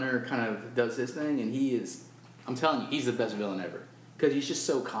the governor kind of does his thing, and I'm telling you, he's the best villain ever. Because he's just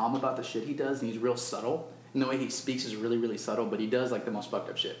so calm about the shit he does, and he's real subtle. And the way he speaks is really, really subtle, but he does, the most fucked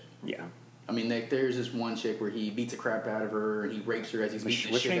up shit. Yeah. I mean, there's this one chick where he beats the crap out of her, and he rapes her as he's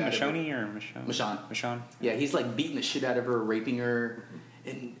beating the shit out of her. Michonne or Michonne? Michonne. Yeah, he's, beating the shit out of her, raping her,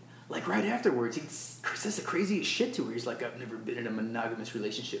 and, right afterwards, he says the craziest shit to her. He's like, I've never been in a monogamous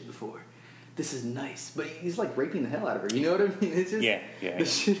relationship before. This is nice. But he's, raping the hell out of her. You know what I mean? It's just the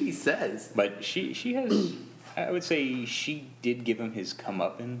shit he says. But she has... I would say she did give him his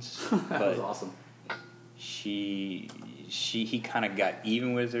comeuppance. That was awesome. He kind of got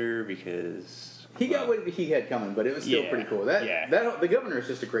even with her because he got what he had coming, but it was still pretty cool. The governor is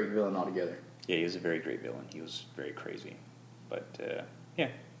just a great villain altogether. Yeah, he was a very great villain. He was very crazy, but it's a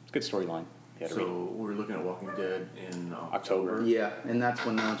good storyline. So we're looking at Walking Dead in October. Yeah, and that's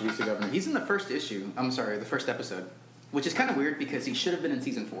when they'll introduce the governor. He's in the first episode, which is kind of weird because he should have been in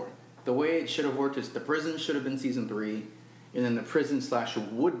season 4. The way it should have worked is the prison should have been season 3, and then the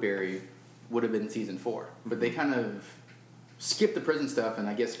prison/Woodbury would have been season 4. But they kind of skipped the prison stuff and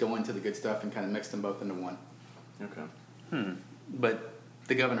I guess go into the good stuff and kind of mix them both into one. Okay. But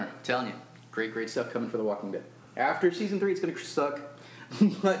the governor, I'm telling you, great stuff coming for The Walking Dead. After season 3, it's going to suck,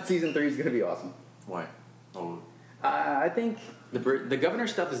 but season 3 is going to be awesome. Why? Oh. I think the governor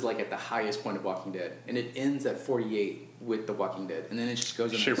stuff is at the highest point of Walking Dead, and it ends at 48 with The Walking Dead, and then it just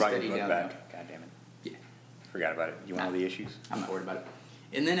goes in a steady down. Back. God damn it. Yeah. Forgot about it. You want all the issues? I'm not worried about it.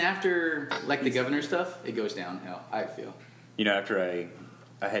 And then after the governor stuff, it goes downhill, I feel. After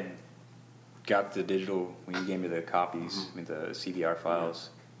I had got the digital, when you gave me the copies with the CBR files,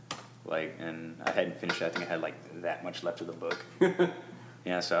 and I hadn't finished it. I think I had that much left of the book.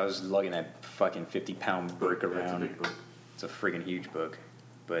 Yeah, so I was lugging that fucking 50-pound brick around. That's a big book. It's a friggin' huge book.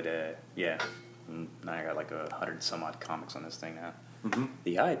 But, yeah. Now I got like 100 some odd comics on this thing now. Mm-hmm.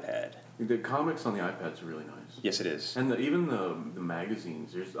 The iPad. The comics on the iPad's are really nice. Yes, it is. And even the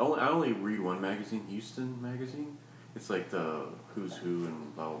magazines. I only read one magazine, Houston magazine. It's like the Who's Who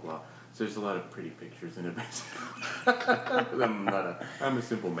and blah blah blah. So there's a lot of pretty pictures in it. I'm a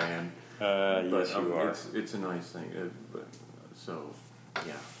simple man. Yes, you are. It's a nice thing. So,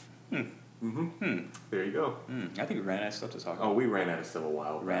 yeah. There you go. I think we ran out of stuff to talk about. Oh, we ran out of stuff a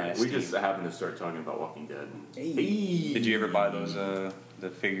while back. We just happened to start talking about Walking Dead. Hey. Did you ever buy those the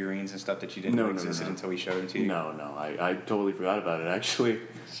figurines and stuff that you didn't know existed until we showed it to you? No, I totally forgot about it actually.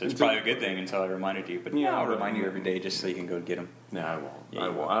 So it's probably a good thing until I reminded you. But yeah, I'll remind you every day just so you can go get them. No, I won't. Yeah, I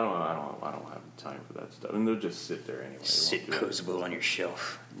won't. I don't have time for that stuff. And they'll just sit there anyway. Sit posable on your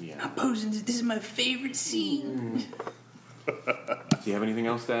shelf. Yeah. I'm posing. This is my favorite scene. Do you have anything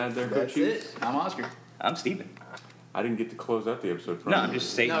else to add there, That's Coach? it. I'm Oscar. I'm Steven. I didn't get to close out the episode. No, I'm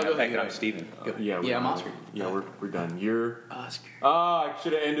just stating the fact that I'm Steven. Yeah, I'm Oscar. Yeah, we're done. You're Oscar. I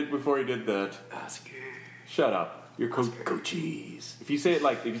should have ended before you did that. Oscar. Shut up. You're Coachies. If you say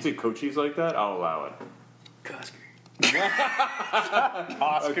Coachies like that, I'll allow it. Oscar.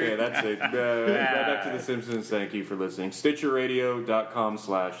 Oscar. Okay, that's it. Back to The Simpsons. Thank you for listening.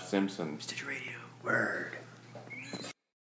 StitcherRadio.com/Simpsons. Stitcher Radio. Word.